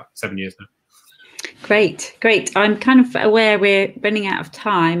them for about 7 years now. Great. I'm kind of aware we're running out of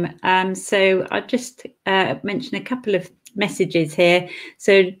time, so I'll just mention a couple of messages here.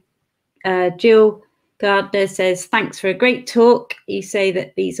 So Jill Gardner says, thanks for a great talk. You say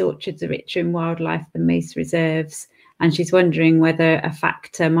that these orchards are richer in wildlife than most reserves. And she's wondering whether a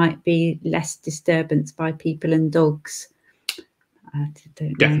factor might be less disturbance by people and dogs. I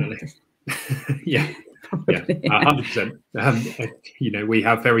don't Definitely. Yeah. Yeah, 100%. You know, we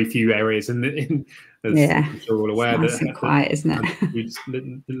have very few areas as I'm sure we're all aware, nice and quiet, isn't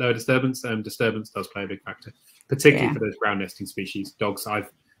it? Lower disturbance. Disturbance does play a big factor, particularly for those ground nesting species. Dogs, in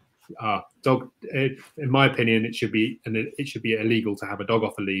my opinion, it should be illegal to have a dog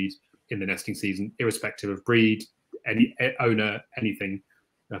off a lead in the nesting season, irrespective of breed, any owner, anything.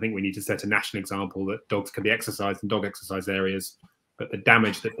 I think we need to set a national example that dogs can be exercised in dog exercise areas. But the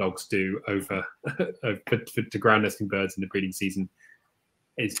damage that dogs do over to ground nesting birds in the breeding season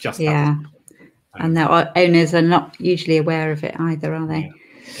is just and their owners are not usually aware of it either, are they?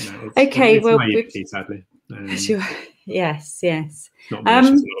 No, okay, it's well, naivety, sadly. Sure. Yes. Not malicious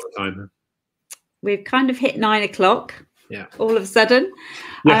a lot of the time. We've kind of hit 9 o'clock. Yeah. All of a sudden.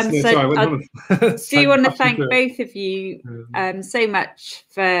 Yes, So sorry, I do want to thank both of you so much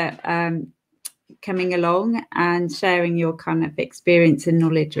for coming along and sharing your kind of experience and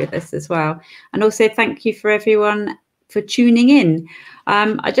knowledge with us as well. And also thank you for everyone for tuning in.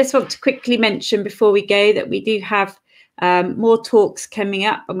 I just want to quickly mention before we go that we do have more talks coming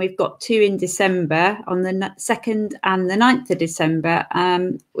up, and we've got 2 in December on the 2nd and the 9th of December,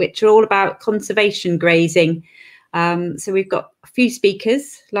 which are all about conservation grazing. So we've got a few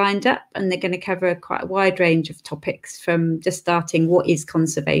speakers lined up, and they're going to cover quite a wide range of topics, from just starting what is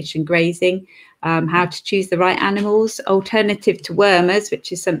conservation grazing, how to choose the right animals, alternative to wormers,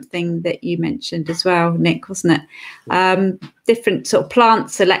 which is something that you mentioned as well, Nick, wasn't it? Different sort of plant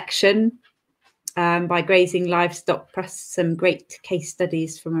selection by grazing livestock, plus some great case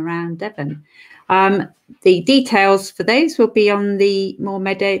studies from around Devon. The details for those will be on the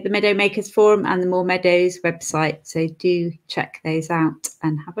Meadow Makers Forum and the More Meadows website. So do check those out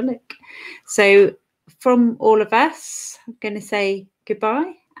and have a look. So from all of us, I'm going to say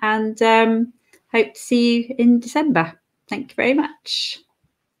goodbye and hope to see you in December. Thank you very much.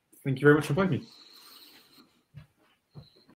 Thank you very much for inviting me.